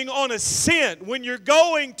focusing on ascent, when you're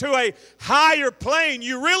going to a higher plane,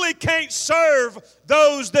 you really can't serve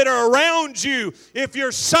those that are around you if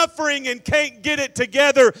you're suffering and can't get it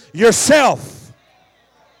together yourself.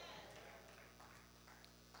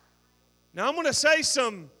 Now, I'm going to say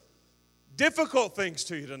some difficult things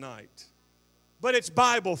to you tonight, but it's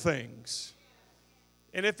Bible things.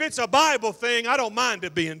 And if it's a Bible thing, I don't mind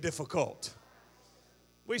it being difficult.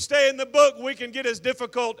 We stay in the book, we can get as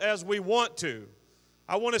difficult as we want to.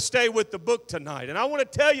 I want to stay with the book tonight. And I want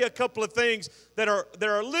to tell you a couple of things that are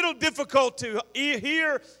a little difficult to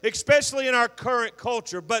hear, especially in our current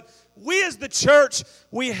culture. But we as the church,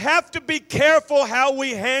 we have to be careful how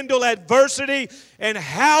we handle adversity and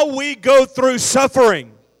how we go through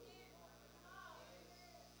suffering.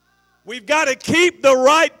 We've got to keep the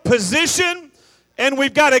right position and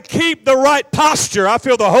we've got to keep the right posture. I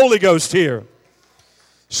feel the Holy Ghost here.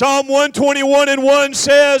 Psalm 121:1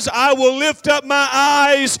 says, I will lift up my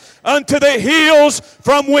eyes unto the hills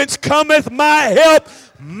from whence cometh my help.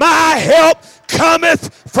 My help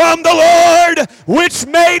cometh from the Lord, which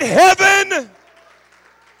made heaven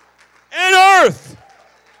and earth.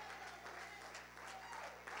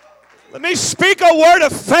 Let me speak a word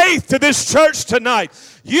of faith to this church tonight.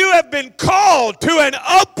 You have been called to an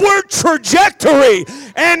upward trajectory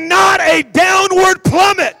and not a downward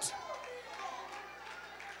plummet.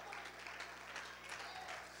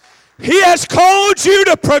 He has called you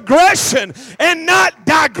to progression and not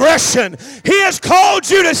digression. He has called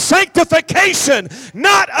you to sanctification,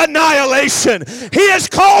 not annihilation. He has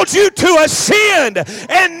called you to ascend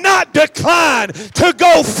and not decline, to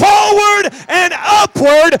go forward and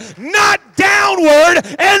upward, not downward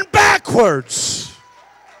and backwards.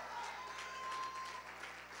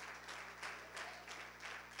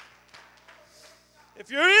 If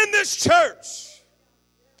you're in this church,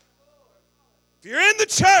 if you're in the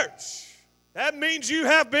church, that means you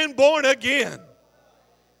have been born again.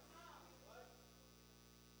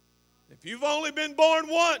 If you've only been born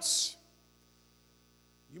once,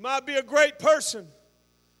 you might be a great person,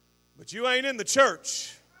 but you ain't in the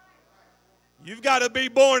church. You've got to be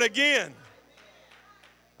born again.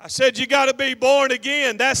 I said you got to be born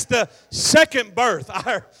again. That's the second birth.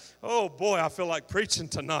 Oh boy, I feel like preaching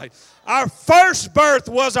tonight. Our first birth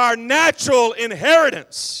was our natural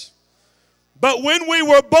inheritance. But when we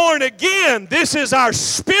were born again, this is our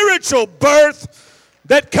spiritual birth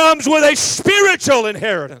that comes with a spiritual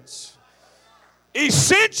inheritance.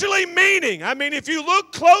 Essentially meaning, if you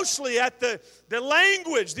look closely at the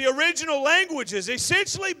language, the original languages,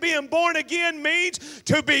 essentially being born again means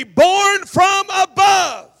to be born from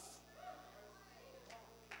above.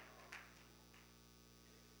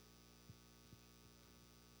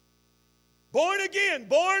 Born again,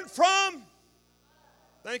 born from,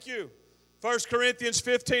 thank you. 1 Corinthians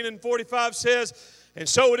 15:45 says, and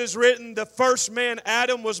so it is written, the first man,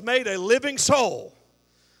 Adam, was made a living soul.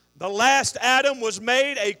 The last Adam was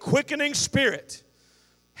made a quickening spirit.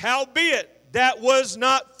 Howbeit, that was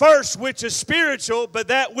not first which is spiritual, but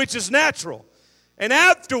that which is natural. And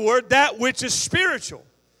afterward, that which is spiritual.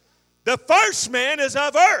 The first man is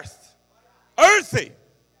of earth, earthy.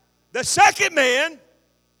 The second man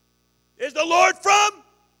is the Lord from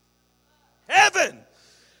heaven.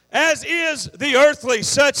 As is the earthly,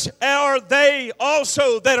 such are they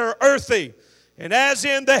also that are earthy. And as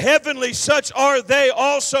in the heavenly, such are they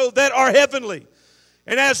also that are heavenly.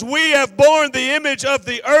 And as we have borne the image of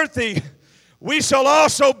the earthy, we shall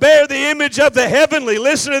also bear the image of the heavenly.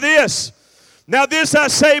 Listen to this. Now this I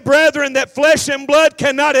say, brethren, that flesh and blood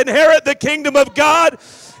cannot inherit the kingdom of God,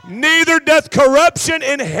 neither doth corruption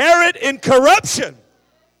inherit in corruption.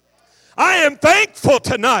 I am thankful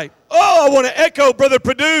tonight. Oh, I want to echo Brother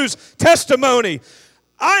Perdue's testimony.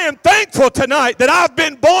 I am thankful tonight that I've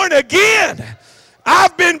been born again.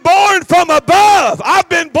 I've been born from above. I've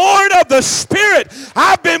been born of the Spirit.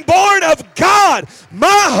 I've been born of God.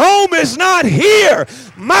 My home is not here.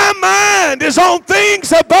 My mind is on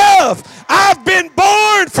things above. I've been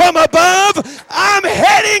born from above. I'm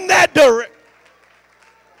heading that direction.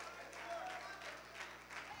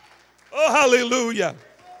 Oh, hallelujah.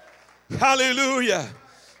 Hallelujah.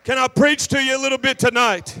 Can I preach to you a little bit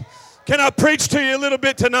tonight? Can I preach to you a little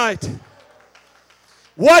bit tonight?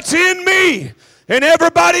 What's in me and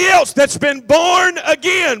everybody else that's been born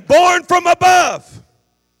again, born from above?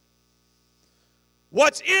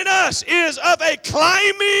 What's in us is of a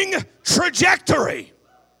climbing trajectory.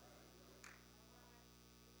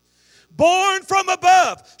 Born from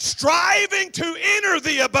above, striving to enter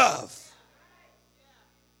the above.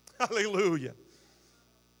 Hallelujah.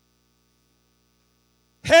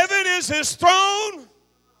 Heaven is his throne,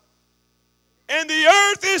 and the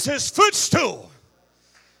earth is his footstool.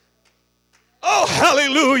 Oh,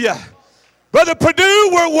 hallelujah. Brother Perdue,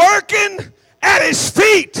 we're working at his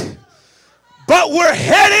feet, but we're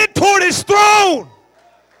headed toward his throne.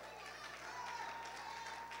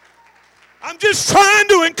 I'm just trying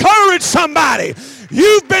to encourage somebody.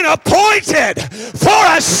 You've been appointed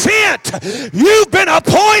for ascent. You've been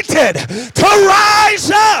appointed to rise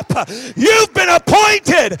up. You've been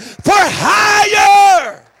appointed for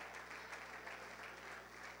higher.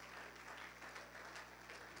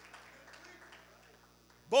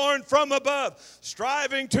 Born from above,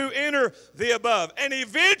 striving to enter the above. And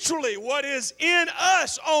eventually what is in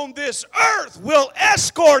us on this earth will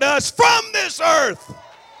escort us from this earth.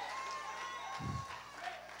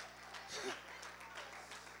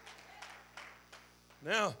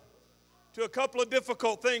 Now, to a couple of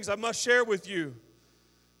difficult things I must share with you.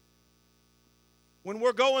 When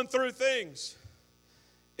we're going through things,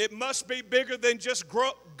 it must be bigger than just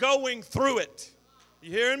going through it.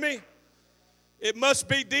 You hearing me? It must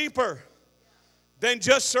be deeper than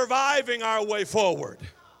just surviving our way forward.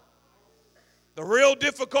 The real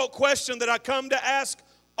difficult question that I come to ask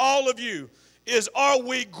all of you is, are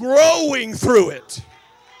we growing through it?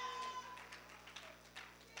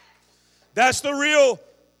 That's the real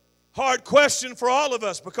hard question for all of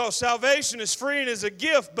us, because salvation is free and is a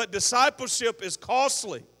gift, but discipleship is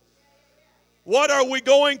costly. What are we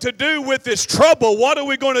going to do with this trouble? What are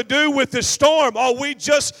we going to do with this storm? Are we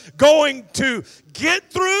just going to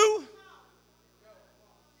get through?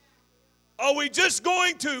 Are we just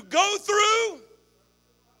going to go through?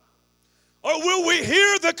 Or will we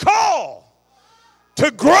hear the call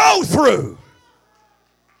to grow through?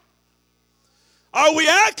 Are we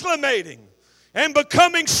acclimating and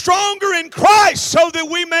becoming stronger in Christ so that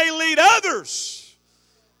we may lead others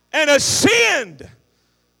and ascend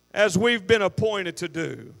as we've been appointed to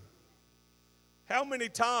do? How many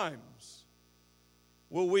times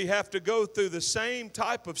will we have to go through the same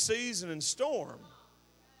type of season and storm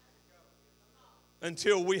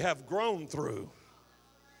until we have grown through?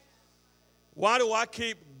 Why do I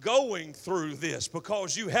keep going through this?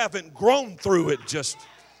 Because you haven't grown through it just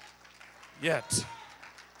yet.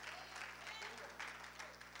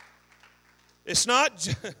 It's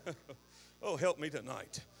not, oh, help me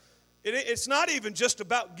tonight. It's not even just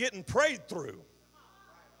about getting prayed through.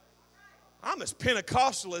 I'm as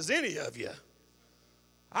Pentecostal as any of you.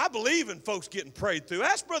 I believe in folks getting prayed through.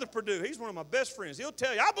 Ask Brother Perdue. He's one of my best friends. He'll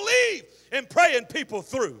tell you, I believe in praying people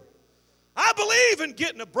through. I believe in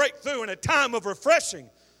getting a breakthrough in a time of refreshing.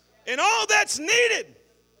 And all that's needed.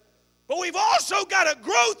 But we've also got to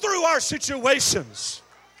grow through our situations.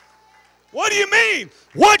 What do you mean?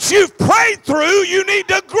 Once you've prayed through, you need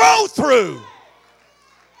to grow through.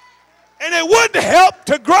 And it would help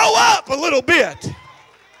to grow up a little bit.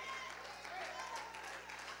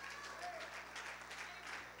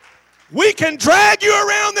 We can drag you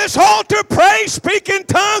around this altar, pray, speak in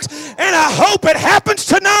tongues, and I hope it happens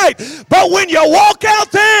tonight. But when you walk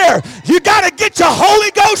out there, you got to get your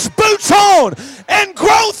Holy Ghost boots on and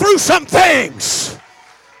grow through some things.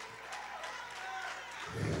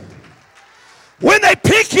 When they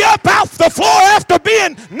pick you up off the floor after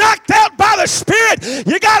being knocked out by the Spirit,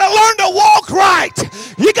 you got to learn to walk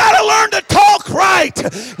right. You got to learn to talk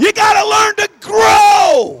right. You got to learn to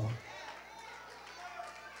grow.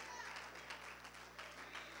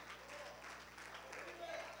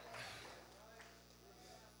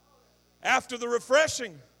 After the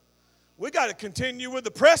refreshing, we got to continue with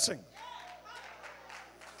the pressing.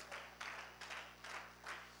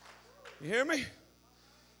 You hear me?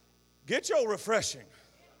 Get your refreshing,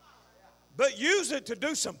 but use it to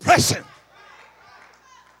do some pressing.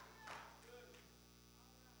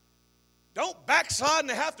 Don't backslide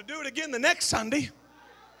and have to do it again the next Sunday.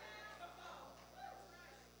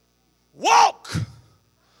 Walk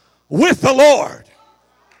with the Lord.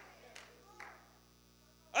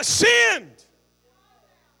 Ascend.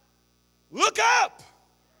 Look up.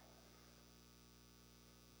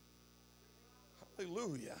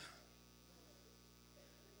 Hallelujah.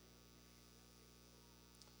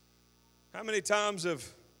 How many times have,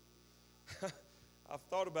 I've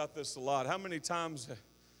thought about this a lot. How many times,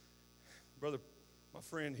 brother, my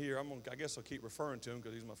friend here, I guess I'll keep referring to him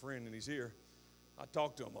because he's my friend and he's here. I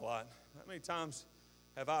talk to him a lot. How many times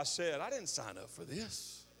have I said, I didn't sign up for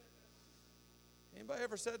this? Anybody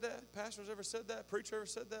ever said that? Pastors ever said that? Preacher ever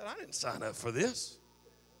said that? I didn't sign up for this.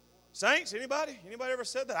 Saints, anybody? Anybody ever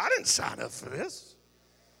said that? I didn't sign up for this.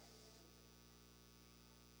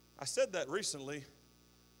 I said that recently,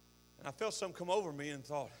 and I felt something come over me and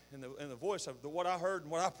thought, in the voice of what I heard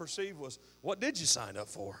and what I perceived was, what did you sign up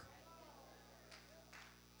for?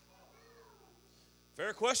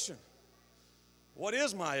 Fair question. What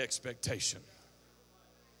is my expectation?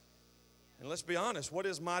 And let's be honest, what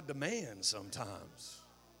is my demand sometimes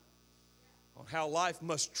on how life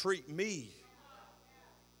must treat me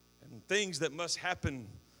and things that must happen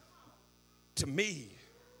to me?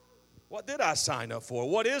 What did I sign up for?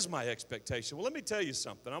 What is my expectation? Well, let me tell you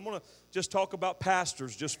something. I'm going to just talk about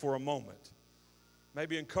pastors just for a moment.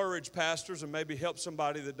 Maybe encourage pastors and maybe help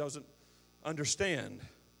somebody that doesn't understand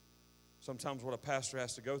sometimes what a pastor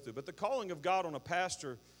has to go through. But the calling of God on a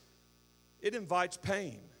pastor, it invites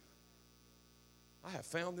pain. I have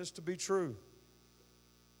found this to be true.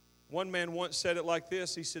 One man once said it like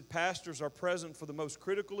this. He said, pastors are present for the most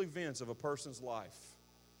critical events of a person's life.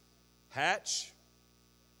 Hatch,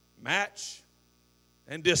 match,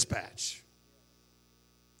 and dispatch.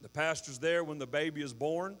 The pastor's there when the baby is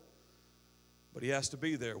born, but he has to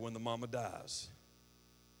be there when the mama dies.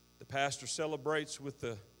 The pastor celebrates with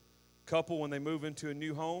the couple when they move into a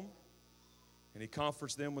new home, and he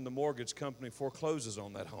comforts them when the mortgage company forecloses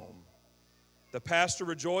on that home. The pastor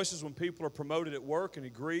rejoices when people are promoted at work, and he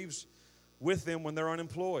grieves with them when they're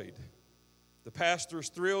unemployed. The pastor is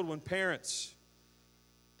thrilled with parents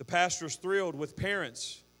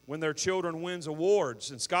when their children wins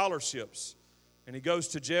awards and scholarships, and he goes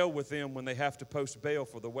to jail with them when they have to post bail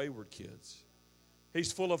for the wayward kids.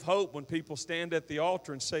 He's full of hope when people stand at the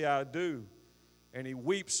altar and say, I do. And he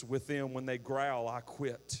weeps with them when they growl, I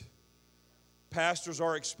quit. Pastors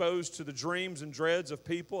are exposed to the dreams and dreads of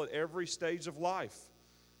people at every stage of life.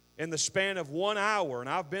 In the span of 1 hour, and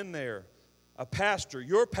I've been there,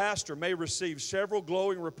 your pastor may receive several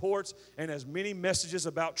glowing reports and as many messages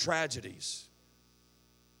about tragedies.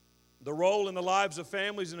 The role in the lives of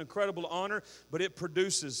families is an incredible honor, but it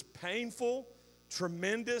produces painful,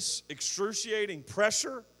 tremendous, excruciating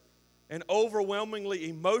pressure and overwhelmingly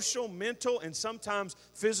emotional, mental, and sometimes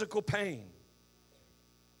physical pain.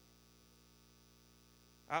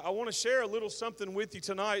 I want to share a little something with you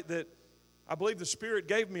tonight that I believe the Spirit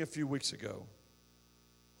gave me a few weeks ago.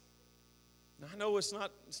 Now, I know it's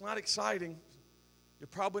not exciting. You're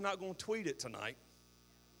probably not going to tweet it tonight.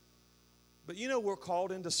 But you know we're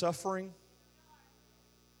called into suffering.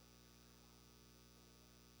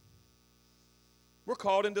 We're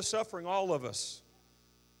called into suffering, all of us.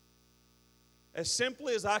 As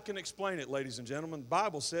simply as I can explain it, ladies and gentlemen, the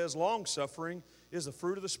Bible says long suffering is a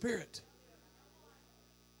fruit of the Spirit.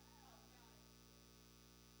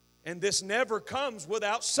 And this never comes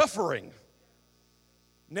without suffering.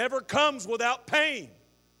 Never comes without pain.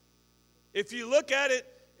 If you look at it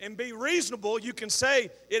and be reasonable, you can say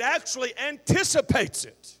it actually anticipates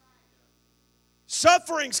it.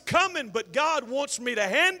 Suffering's coming, but God wants me to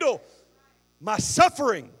handle my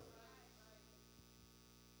suffering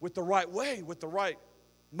with the right way, with the right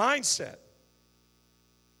mindset.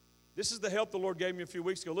 This is the help the Lord gave me a few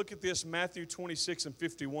weeks ago. Look at this, Matthew 26 and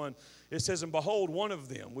 51. It says, and behold, one of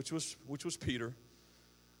them, which was Peter,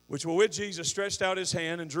 which were with Jesus, stretched out his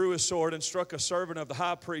hand and drew his sword and struck a servant of the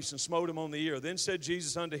high priest and smote him on the ear. Then said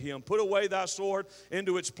Jesus unto him, put away thy sword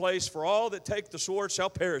into its place, for all that take the sword shall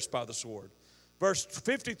perish by the sword. Verse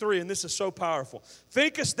 53, and this is so powerful.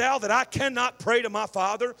 Thinkest thou that I cannot pray to my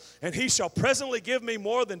Father, and he shall presently give me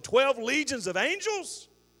more than 12 legions of angels?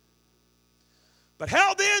 But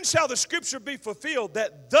how then shall the scripture be fulfilled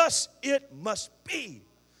that thus it must be?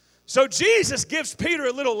 So Jesus gives Peter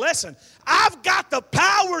a little lesson. I've got the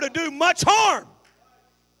power to do much harm,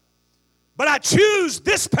 but I choose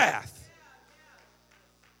this path.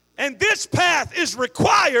 And this path is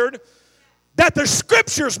required that the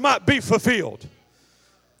scriptures might be fulfilled.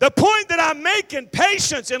 The point that I'm making,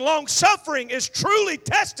 patience and long suffering is truly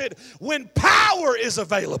tested when power is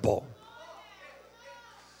available.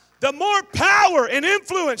 The more power and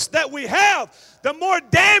influence that we have, the more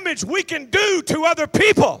damage we can do to other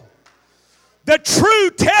people. The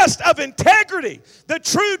true test of integrity, the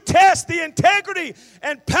true test, the integrity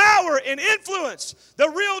and power and influence, the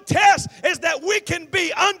real test is that we can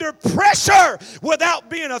be under pressure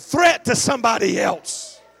without being a threat to somebody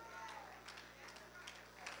else.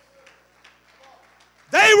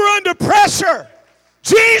 They were under pressure.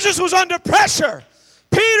 Jesus was under pressure.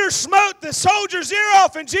 Peter smote the soldier's ear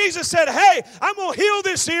off, and Jesus said, hey, I'm going to heal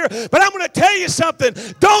this ear, but I'm going to tell you something.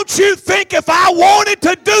 Don't you think if I wanted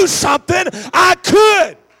to do something, I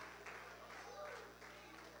could?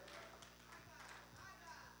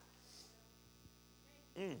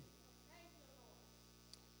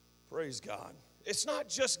 Praise God. It's not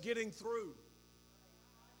just getting through.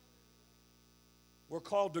 We're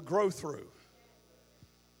called to grow through.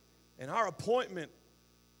 And our appointment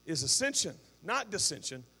is ascension. Not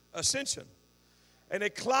dissension, ascension. And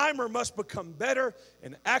a climber must become better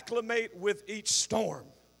and acclimate with each storm,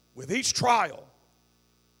 with each trial.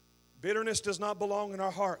 Bitterness does not belong in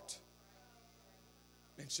our heart.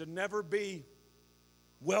 It should never be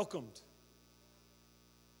welcomed.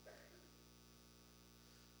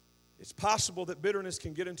 It's possible that bitterness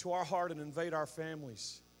can get into our heart and invade our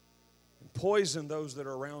families and poison those that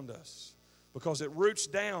are around us. Because it roots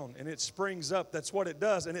down and it springs up. That's what it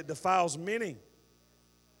does, and it defiles many.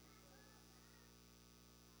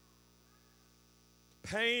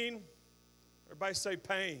 Pain, everybody say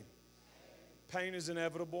pain. Pain is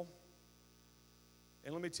inevitable.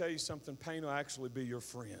 And let me tell you something, pain will actually be your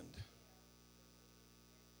friend.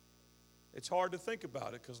 It's hard to think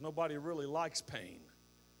about it because nobody really likes pain.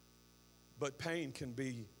 But pain can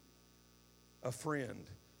be a friend.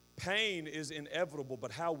 Pain is inevitable,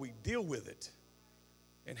 but how we deal with it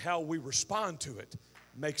and how we respond to it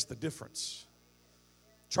makes the difference.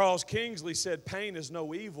 Charles Kingsley said, pain is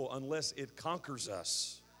no evil unless it conquers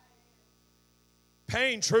us.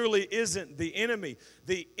 Pain truly isn't the enemy.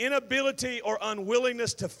 The inability or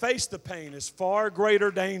unwillingness to face the pain is far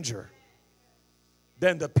greater danger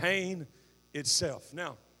than the pain itself.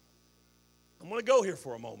 Now, I'm going to go here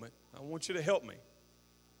for a moment. I want you to help me.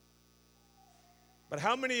 But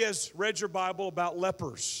how many has read your Bible about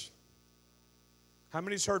lepers? How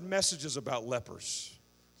many's heard messages about lepers?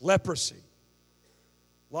 Leprosy.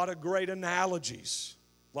 A lot of great analogies.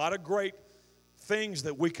 A lot of great things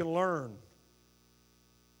that we can learn.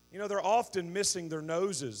 You know, they're often missing their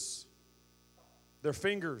noses, their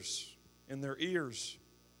fingers, and their ears.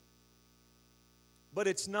 But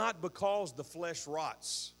it's not because the flesh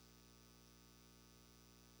rots.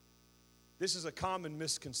 This is a common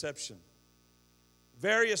misconception.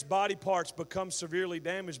 Various body parts become severely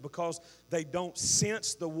damaged because they don't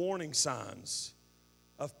sense the warning signs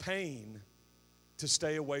of pain to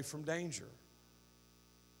stay away from danger.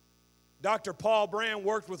 Dr. Paul Brand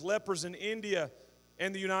worked with lepers in India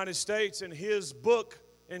and the United States, in his book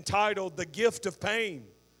entitled The Gift of Pain.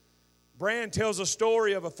 Brand tells a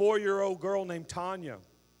story of a 4-year-old girl named Tanya.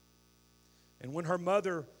 And when her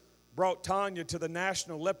mother brought Tanya to the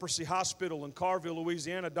National Leprosy Hospital in Carville,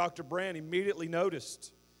 Louisiana, Dr. Brand immediately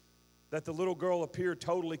noticed that the little girl appeared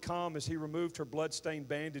totally calm as he removed her blood-stained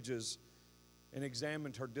bandages and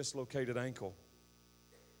examined her dislocated ankle.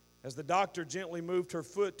 As the doctor gently moved her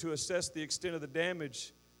foot to assess the extent of the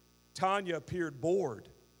damage, Tanya appeared bored.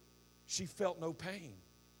 She felt no pain.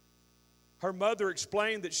 Her mother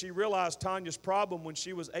explained that she realized Tanya's problem when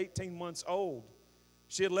she was 18 months old.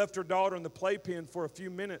 She had left her daughter in the playpen for a few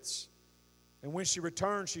minutes, and when she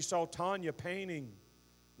returned, she saw Tanya painting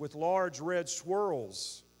with large red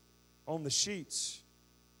swirls on the sheets,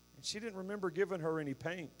 and she didn't remember giving her any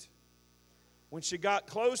paint. When she got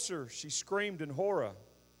closer, she screamed in horror.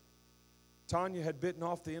 Tanya had bitten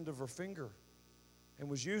off the end of her finger and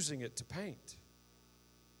was using it to paint.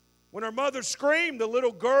 When her mother screamed, the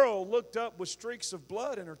little girl looked up with streaks of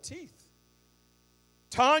blood in her teeth.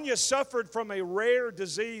 Tanya suffered from a rare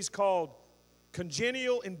disease called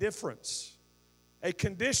congenital indifference, a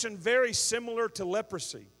condition very similar to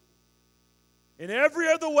leprosy. In every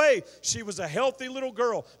other way, she was a healthy little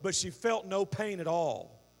girl, but she felt no pain at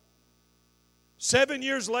all. 7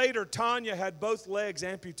 years later, Tanya had both legs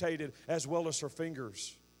amputated as well as her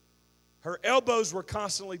fingers. Her elbows were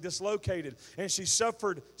constantly dislocated, and she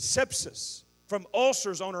suffered sepsis from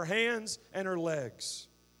ulcers on her hands and her legs.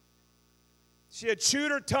 She had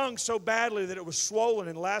chewed her tongue so badly that it was swollen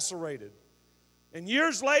and lacerated. And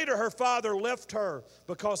years later, her father left her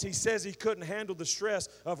because he says he couldn't handle the stress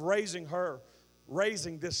of raising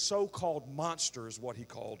this so-called monster is what he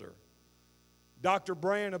called her. Dr.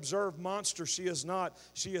 Brand observed, monster she is not.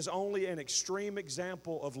 She is only an extreme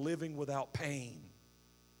example of living without pain.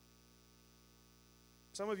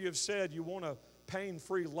 Some of you have said you want a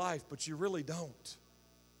pain-free life, but you really don't.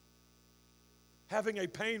 Having a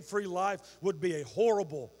pain-free life would be a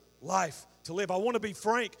horrible life to live. I want to be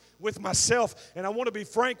frank with myself, and I want to be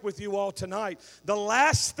frank with you all tonight. The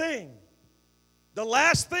last thing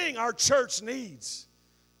our church needs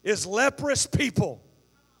is leprous people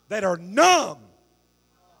that are numb.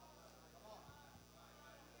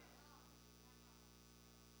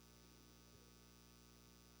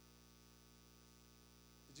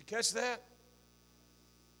 Did you catch that?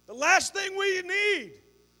 The last thing we need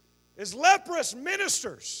is leprous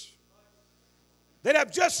ministers that have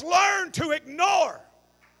just learned to ignore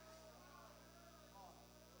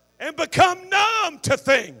and become numb to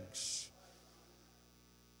things.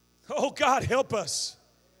 Oh, God, help us.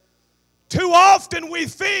 Too often we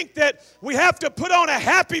think that we have to put on a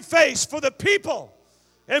happy face for the people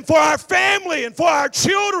and for our family and for our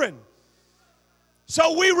children.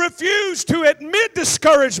 So we refuse to admit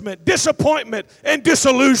discouragement, disappointment, and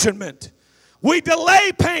disillusionment. We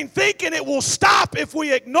delay pain thinking it will stop if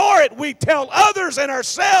we ignore it. We tell others and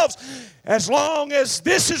ourselves, as long as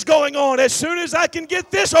this is going on, as soon as I can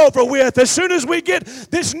get this over with, as soon as we get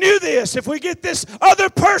this if we get this other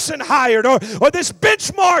person hired or this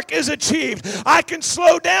benchmark is achieved, I can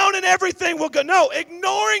slow down and everything will go. No,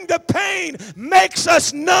 ignoring the pain makes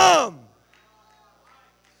us numb.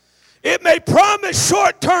 It may promise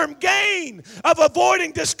short-term gain of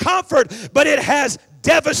avoiding discomfort, but it has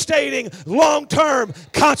devastating long-term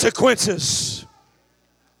consequences.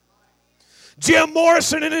 Jim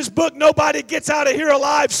Morrison in his book, Nobody Gets Out of Here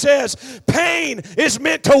Alive, says, pain is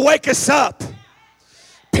meant to wake us up.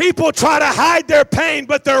 People try to hide their pain,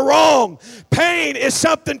 but they're wrong. Pain is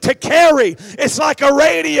something to carry. It's like a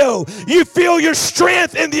radio. You feel your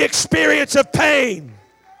strength in the experience of pain.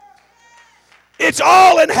 It's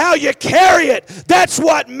all in how you carry it. That's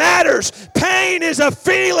what matters. Pain is a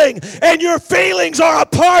feeling, and your feelings are a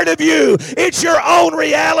part of you. It's your own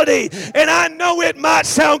reality. And I know it might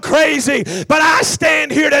sound crazy, but I stand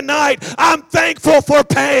here tonight. I'm thankful for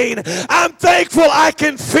pain. I'm thankful I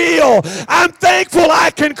can feel. I'm thankful I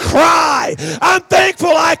can cry. cry. I'm thankful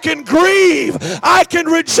I can grieve. I can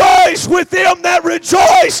rejoice with them that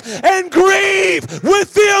rejoice and grieve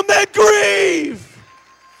with them that grieve.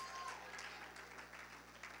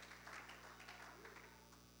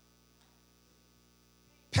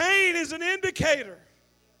 Pain is an indicator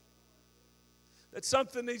that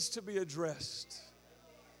something needs to be addressed.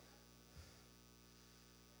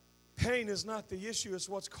 Pain is not the issue, it's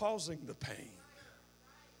what's causing the pain.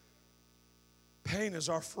 Pain is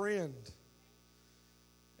our friend.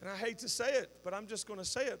 And I hate to say it, but I'm just going to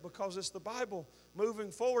say it because it's the Bible. Moving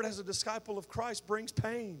forward as a disciple of Christ brings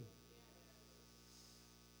pain.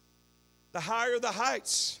 The higher the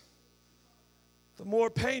heights, the more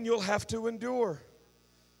pain you'll have to endure.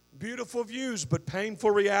 Beautiful views, but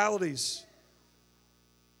painful realities.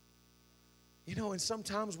 You know, and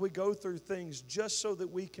sometimes we go through things just so that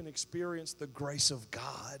we can experience the grace of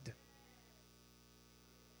God.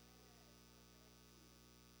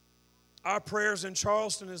 Our prayers in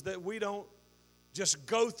Charleston is that we don't just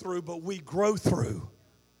go through, but we grow through.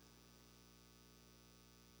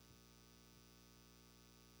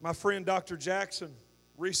 My friend Dr. Jackson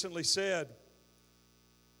recently said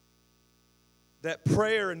that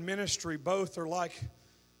prayer and ministry both are like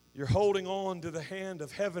you're holding on to the hand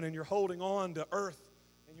of heaven and you're holding on to earth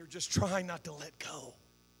and you're just trying not to let go.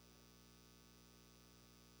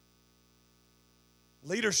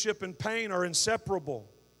 Leadership and pain are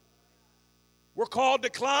inseparable. We're called to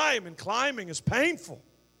climb, and climbing is painful.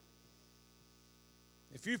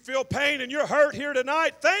 If you feel pain and you're hurt here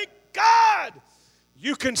tonight, thank God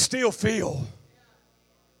you can still feel.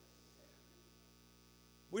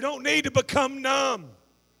 We don't need to become numb.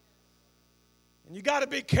 And you got to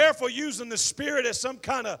be careful using the Spirit as some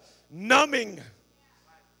kind of numbing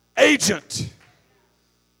agent.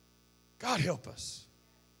 God help us.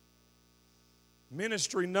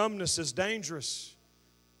 Ministry numbness is dangerous.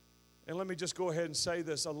 And let me just go ahead and say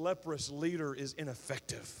this. A leprous leader is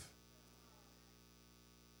ineffective.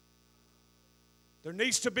 There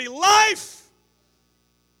needs to be life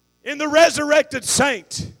in the resurrected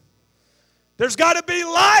saint. There's got to be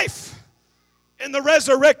life in the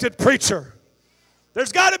resurrected preacher.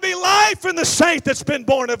 There's got to be life in the saint that's been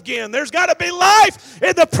born again. There's got to be life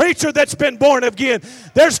in the preacher that's been born again.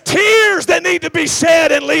 There's tears that need to be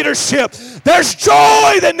shed in leadership. There's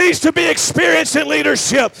joy that needs to be experienced in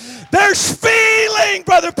leadership. There's feeling,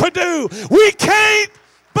 Brother Perdue. We can't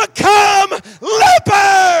become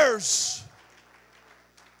lepers.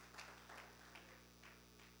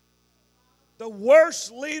 The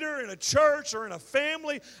worst leader in a church or in a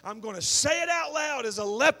family, I'm going to say it out loud, is a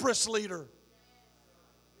leprous leader.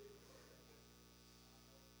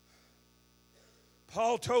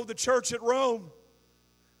 Paul told the church at Rome,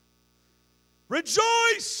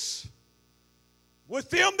 rejoice with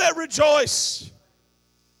them that rejoice.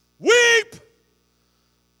 Weep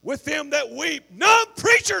with them that weep. Numb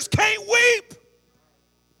preachers can't weep.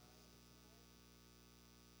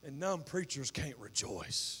 And numb preachers can't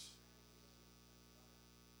rejoice.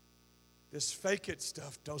 This fake it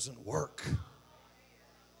stuff doesn't work.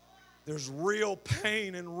 There's real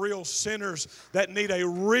pain and real sinners that need a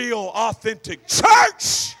real, authentic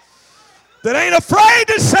church that ain't afraid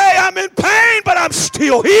to say, I'm in pain, but I'm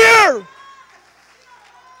still here.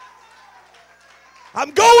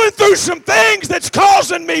 I'm going through some things that's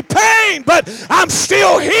causing me pain, but I'm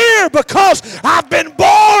still here because I've been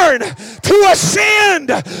born to ascend.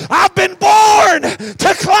 I've been born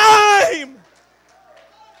to climb.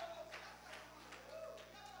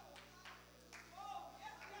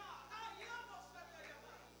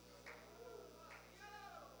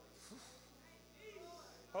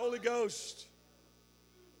 Holy Ghost.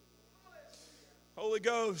 Holy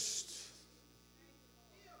Ghost.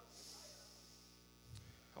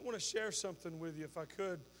 I want to share something with you, if I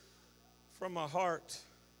could, from my heart.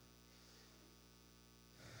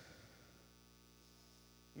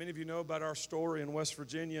 Many of you know about our story in West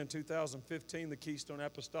Virginia in 2015. The Keystone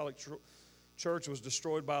Apostolic Church was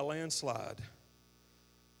destroyed by a landslide.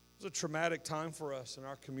 It was a traumatic time for us in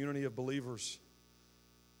our community of believers.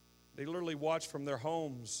 They literally watched from their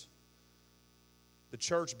homes the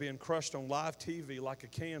church being crushed on live TV like a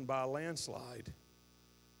can by a landslide.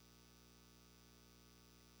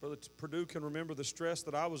 Brother Perdue can remember the stress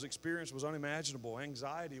that I was experiencing was unimaginable.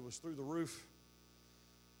 Anxiety was through the roof.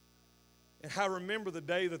 And I remember the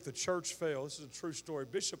day that the church fell. This is a true story.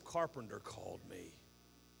 Bishop Carpenter called me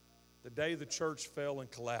the day the church fell and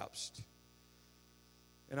collapsed.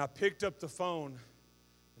 And I picked up the phone,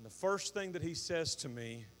 and the first thing that he says to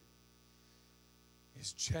me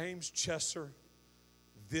is, James Chesser,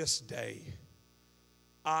 this day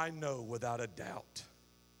I know without a doubt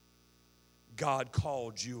God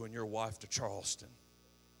called you and your wife to Charleston.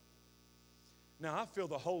 Now, I feel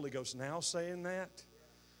the Holy Ghost now saying that,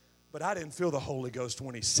 but I didn't feel the Holy Ghost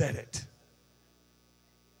when he said it.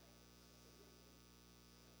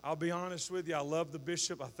 I'll be honest with you, I love the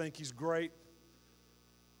bishop. I think he's great.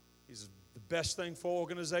 He's the best thing for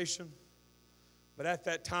organization. But at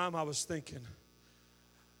that time, I was thinking,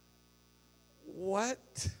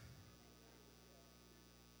 what?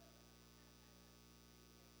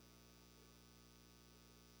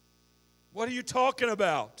 What are you talking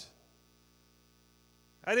about?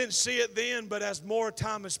 I didn't see it then, but as more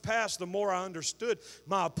time has passed, the more I understood.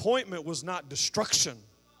 My appointment was not destruction.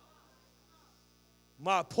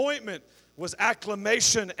 My appointment was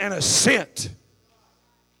acclamation and ascent.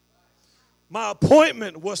 My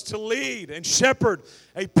appointment was to lead and shepherd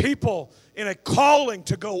a people in a calling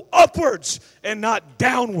to go upwards and not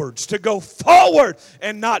downwards, to go forward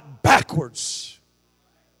and not backwards.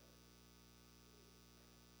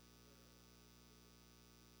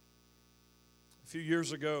 A few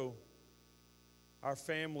years ago, our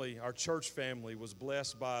church family, was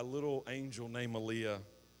blessed by a little angel named Aaliyah.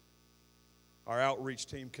 Our outreach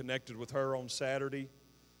team connected with her on Saturday.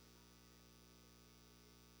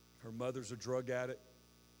 Her mother's a drug addict.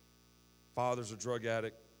 Father's a drug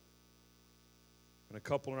addict. And a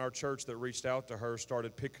couple in our church that reached out to her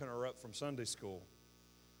started picking her up from Sunday school.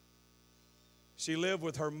 She lived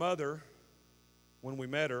with her mother when we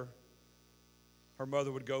met her. Her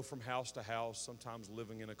mother would go from house to house, sometimes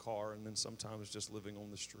living in a car, and then sometimes just living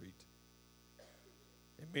on the street.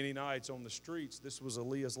 And many nights on the streets, this was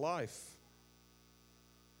Aaliyah's life.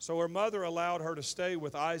 So her mother allowed her to stay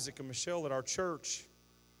with Isaac and Michelle at our church.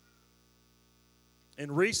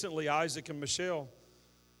 And recently, Isaac and Michelle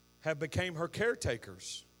have become her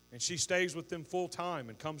caretakers. And she stays with them full time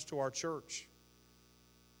and comes to our church.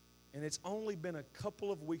 And it's only been a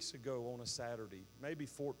couple of weeks ago on a Saturday, maybe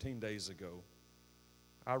 14 days ago,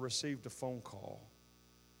 I received a phone call.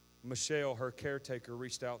 Michelle, her caretaker,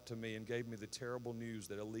 reached out to me and gave me the terrible news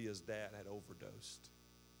that Aaliyah's dad had overdosed.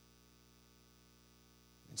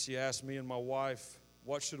 And she asked me and my wife,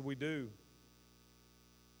 what should we do?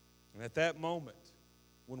 And at that moment,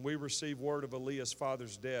 when we received word of Aaliyah's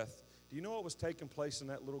father's death, do you know what was taking place in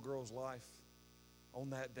that little girl's life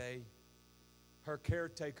on that day? Her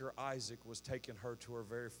caretaker, Isaac, was taking her to her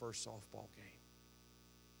very first softball game.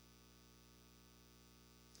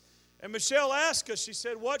 And Michelle asked us, she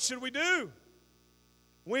said, what should we do?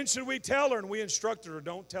 When should we tell her? And we instructed her,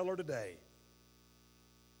 don't tell her today.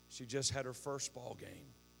 She just had her first ball game.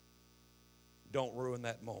 Don't ruin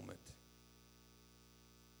that moment.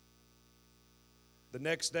 The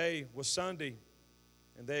next day was Sunday,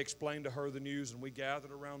 and they explained to her the news, and we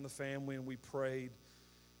gathered around the family, and we prayed,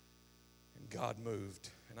 and God moved.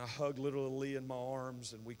 And I hugged little Aaliyah in my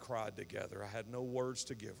arms, and we cried together. I had no words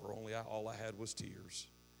to give her. All I had was tears.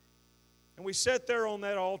 And we sat there on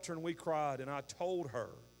that altar, and we cried, and I told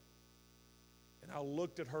her, and I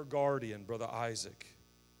looked at her guardian, Brother Isaac,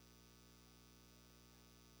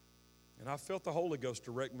 and I felt the Holy Ghost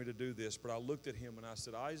direct me to do this, but I looked at him, and I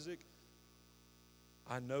said, Isaac,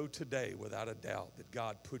 I know today without a doubt that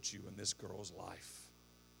God put you in this girl's life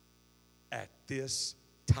at this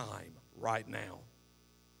time, right now.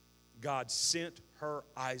 God sent her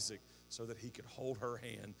Isaac so that he could hold her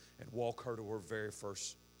hand and walk her to her very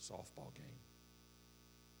first softball game.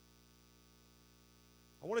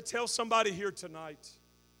 I want to tell somebody here tonight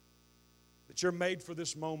that you're made for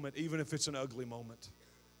this moment, even if it's an ugly moment,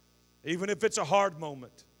 even if it's a hard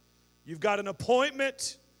moment. You've got an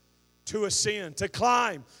appointment to ascend, to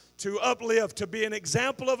climb, to uplift, to be an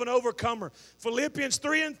example of an overcomer. Philippians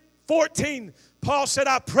 3:14, Paul said,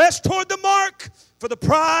 I press toward the mark for the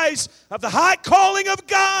prize of the high calling of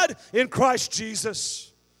God in Christ Jesus.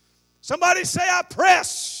 Somebody say, I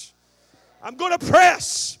press. I'm going to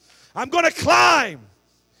press. I'm going to climb.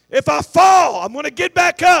 If I fall, I'm going to get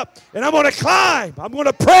back up and I'm going to climb. I'm going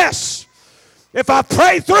to press. If I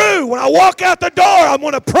pray through, when I walk out the door, I'm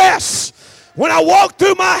going to press. When I walk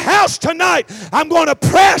through my house tonight, I'm going to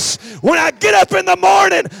press. When I get up in the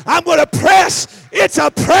morning, I'm going to press. It's a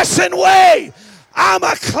pressing way. I'm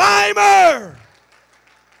a climber.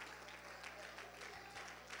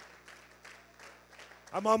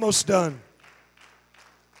 I'm almost done.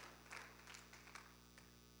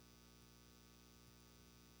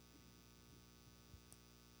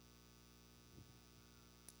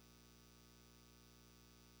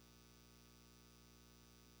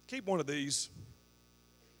 Keep one of these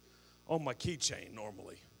on my keychain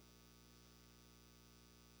normally.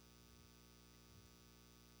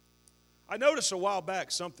 I noticed a while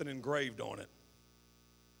back something engraved on it,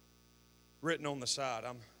 written on the side.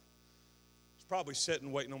 I'm probably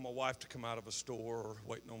sitting waiting on my wife to come out of a store or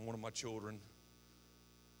waiting on one of my children.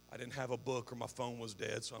 I didn't have a book or my phone was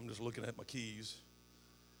dead, so I'm just looking at my keys.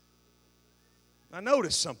 I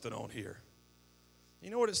noticed something on here.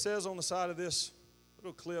 You know what it says on the side of this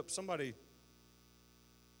little clip? Somebody,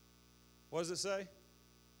 what does it say?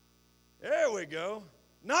 There we go.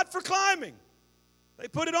 Not for climbing. They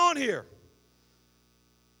put it on here.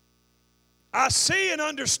 I see and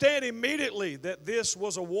understand immediately that this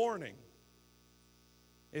was a warning.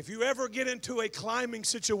 If you ever get into a climbing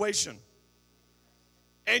situation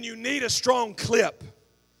and you need a strong clip,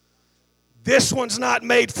 this one's not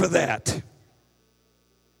made for that.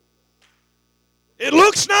 It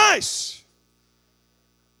looks nice,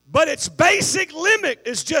 but its basic limit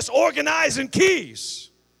is just organizing keys.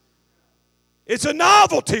 It's a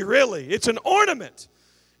novelty, really. It's an ornament.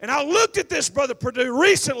 And I looked at this, Brother Perdue,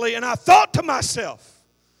 recently, and I thought to myself,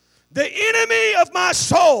 the enemy of my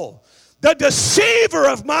soul, the deceiver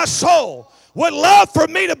of my soul, would love for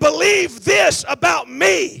me to believe this about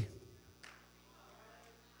me.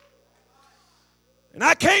 And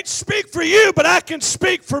I can't speak for you, but I can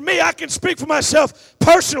speak for me. I can speak for myself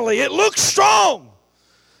personally. It looks strong,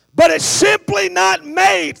 but it's simply not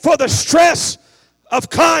made for the stress of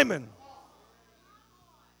climbing.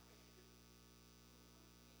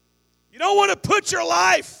 You don't want to put your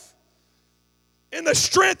life in the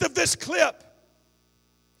strength of this clip.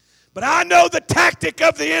 But I know the tactic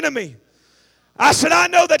of the enemy. I said, I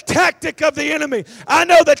know the tactic of the enemy. I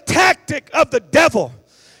know the tactic of the devil.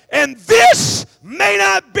 And this may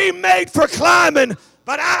not be made for climbing,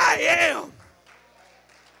 but I am.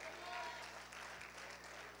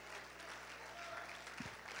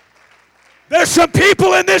 There's some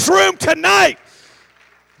people in this room tonight.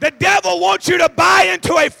 The devil wants you to buy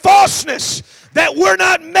into a falseness that we're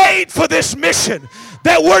not made for this mission,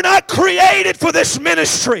 that we're not created for this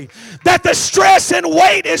ministry, that the stress and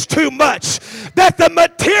weight is too much, that the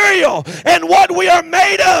material and what we are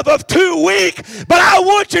made of too weak. But I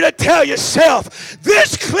want you to tell yourself,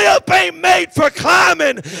 this clip ain't made for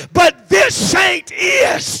climbing, but this saint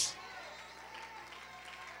is.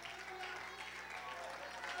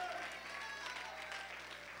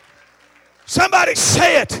 Somebody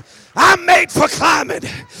say it. I'm made for climbing.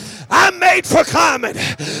 I'm made for climbing.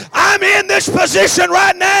 I'm in this position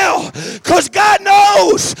right now because God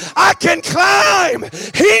knows I can climb.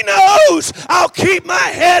 He knows I'll keep my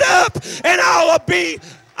head up and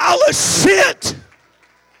I'll ascend.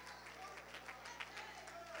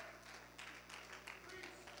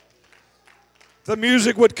 The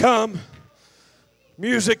music would come.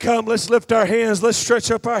 Music come. Let's lift our hands. Let's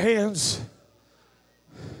stretch up our hands.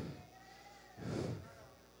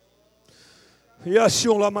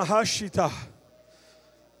 Yashula Mahashita.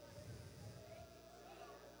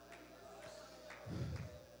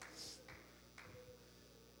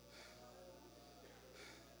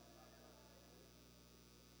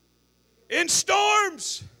 In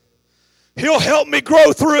storms, He'll help me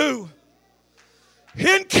grow through.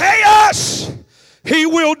 In chaos, He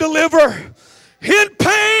will deliver. In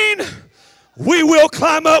pain, we will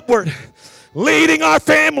climb upward, leading our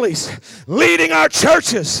families, leading our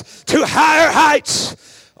churches to higher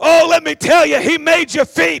heights. Oh, let me tell you, He made your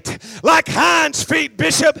feet like hinds' feet,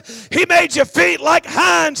 Bishop. He made your feet like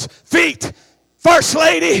hinds' feet, First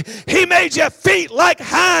Lady. He made your feet like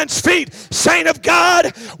hinds' feet, saint of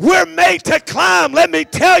God. We're made to climb. Let me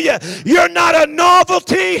tell you, you're not a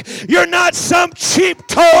novelty. You're not some cheap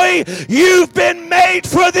toy. You've been made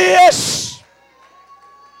for this.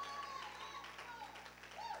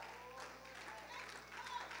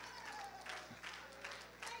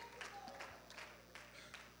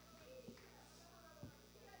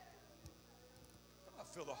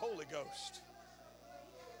 Holy Ghost.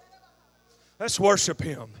 Let's worship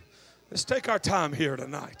Him. Let's take our time here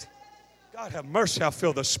tonight. God have mercy, I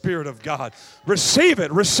feel the Spirit of God. Receive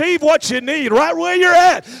it. Receive what you need right where you're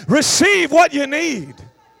at. Receive what you need.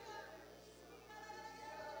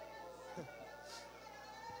 I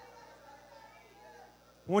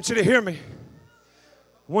want you to hear me.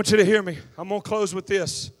 I want you to hear me. I'm going to close with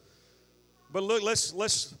this. But look, let's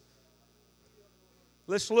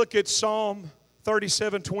look at Psalm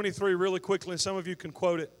 37:23 really quickly, and some of you can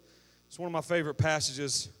quote it. It's one of my favorite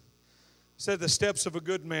passages. It said, the steps of a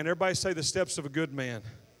good man. Everybody say, the steps of a good man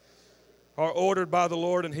are ordered by the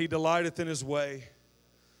Lord, and He delighteth in His way.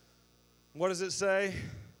 What does it say?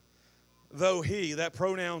 Though he, that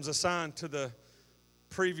pronoun's assigned to the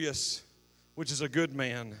previous, which is a good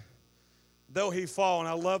man. Though he fall, and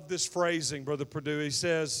I love this phrasing, Brother Perdue. He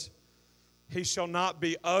says, he shall not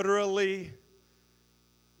be utterly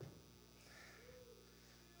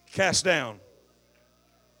cast down.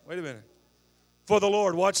 Wait a minute. For the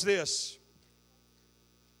Lord, watch this.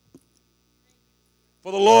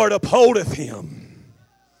 For the Lord upholdeth him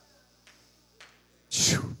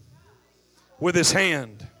with his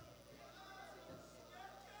hand.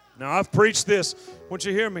 Now, I've preached this. Won't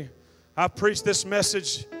you hear me? I've preached this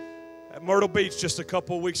message at Myrtle Beach just a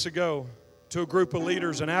couple of weeks ago to a group of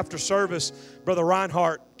leaders. And after service, Brother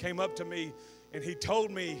Reinhardt came up to me and he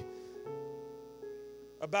told me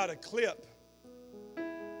about a clip.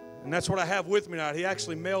 And that's what I have with me tonight. He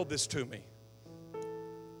actually mailed this to me.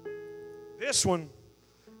 This one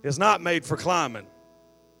is not made for climbing,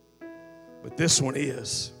 but this one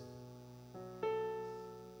is.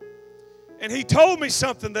 And he told me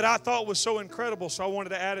something that I thought was so incredible, so I wanted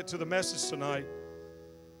to add it to the message tonight.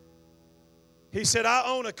 He said, I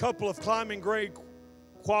own a couple of climbing grade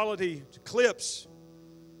quality clips.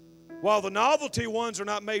 While the novelty ones are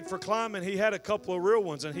not made for climbing, he had a couple of real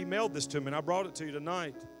ones, and he mailed this to me, and I brought it to you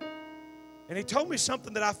tonight. And he told me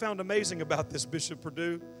something that I found amazing about this, Bishop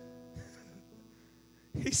Perdue.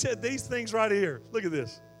 He said, these things right here, look at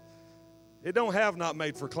this. It don't have not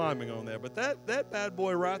made for climbing on there, but that bad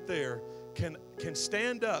boy right there can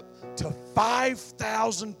stand up to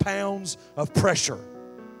 5,000 pounds of pressure.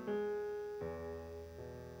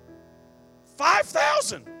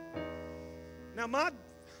 5,000. Now, my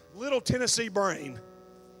little Tennessee brain,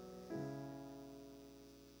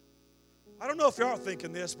 I don't know if y'all are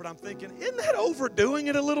thinking this, but I'm thinking, isn't that overdoing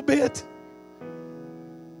it a little bit?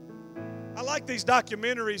 I like these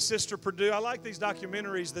documentaries, Sister Perdue. I like these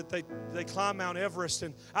documentaries that they climb Mount Everest.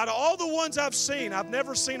 And out of all the ones I've seen, I've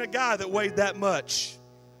never seen a guy that weighed that much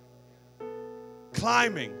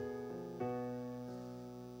climbing.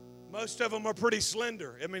 Most of them are pretty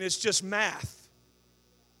slender. I mean, it's just math.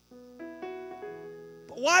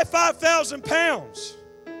 But why 5,000 pounds?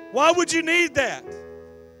 Why would you need that?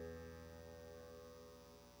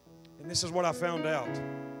 And this is what I found out.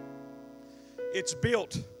 It's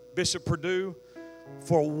built, Bishop Perdue,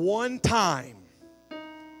 for one time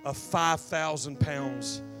of 5,000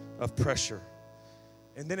 pounds of pressure.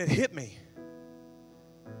 And then it hit me.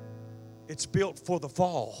 It's built for the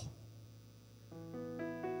fall.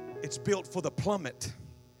 It's built for the plummet.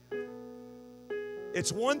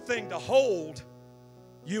 It's one thing to hold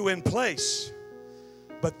you in place,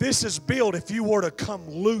 but this is built if you were to come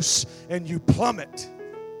loose and you plummet.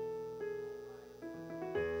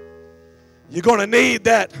 You're going to need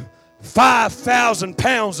that 5,000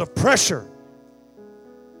 pounds of pressure.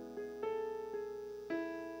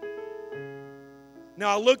 Now,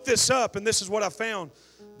 I looked this up, and this is what I found.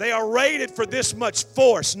 They are rated for this much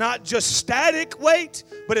force, not just static weight,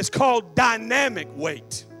 but it's called dynamic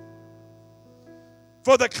weight.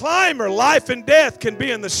 For the climber, life and death can be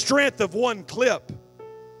in the strength of one clip.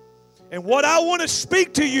 And what I want to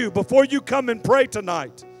speak to you before you come and pray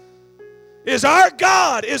tonight is our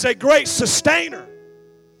God is a great sustainer.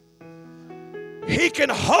 He can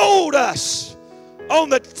hold us on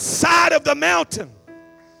the side of the mountain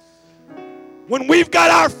when we've got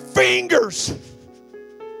our fingers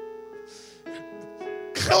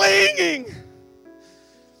clinging.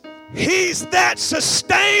 He's that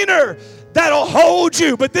sustainer that'll hold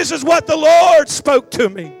you. But this is what the Lord spoke to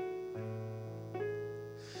me.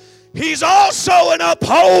 He's also an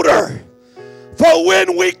upholder for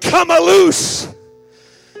when we come loose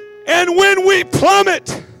and when we plummet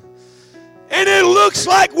and it looks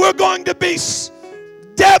like we're going to be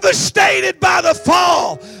devastated by the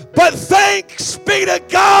fall. But thanks be to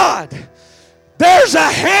God, there's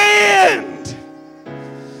a hand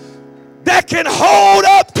that can hold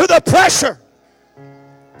up to the pressure.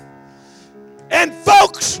 And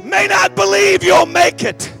folks may not believe you'll make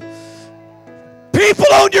it. People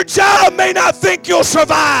on your job may not think you'll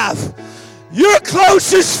survive. Your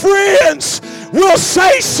closest friends will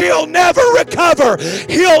say she'll never recover.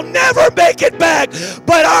 He'll never make it back.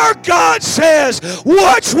 But our God says,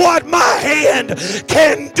 watch what my hand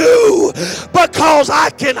can do, because I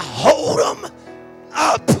can hold them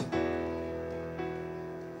up.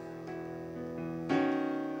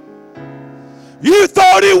 You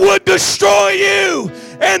thought it would destroy you,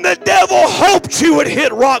 and the devil hoped you would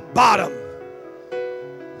hit rock bottom,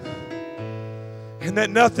 and that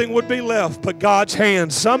nothing would be left but God's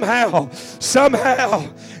hand. Somehow,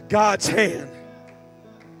 God's hand.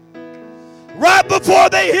 Right before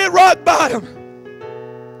they hit rock bottom,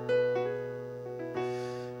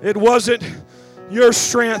 it wasn't your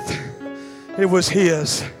strength, it was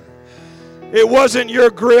His. It wasn't your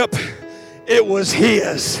grip, it was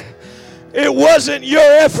His. It wasn't your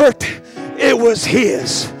effort, it was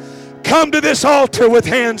His. Come to this altar with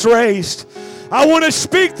hands raised. I want to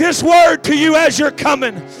speak this word to you as you're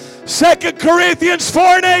coming. 2 Corinthians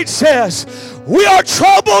 4:8 says, We are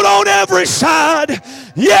troubled on every side,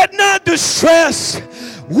 yet not distressed.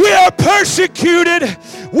 We are persecuted.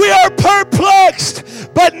 We are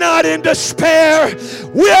perplexed, but not in despair.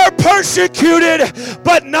 We are persecuted,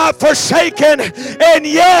 but not forsaken. And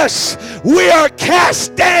yes, we are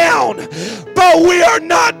cast down, but we are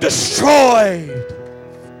not destroyed.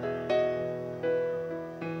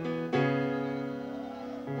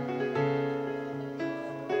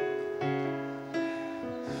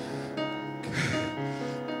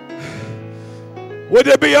 Would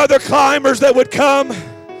there be other climbers that would come?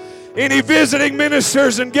 Any visiting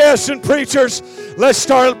ministers and guests and preachers? Let's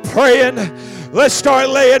start praying. Let's start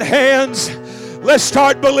laying hands. Let's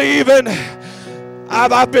start believing.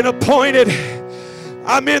 I've been appointed.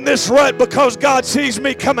 I'm in this rut because God sees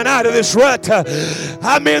me coming out of this rut.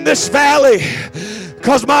 I'm in this valley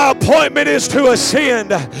because my appointment is to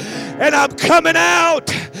ascend. And I'm coming out.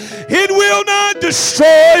 It will not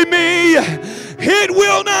destroy me. It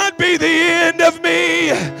will not be the end of me.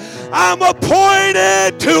 I'm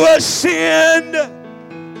appointed to ascend.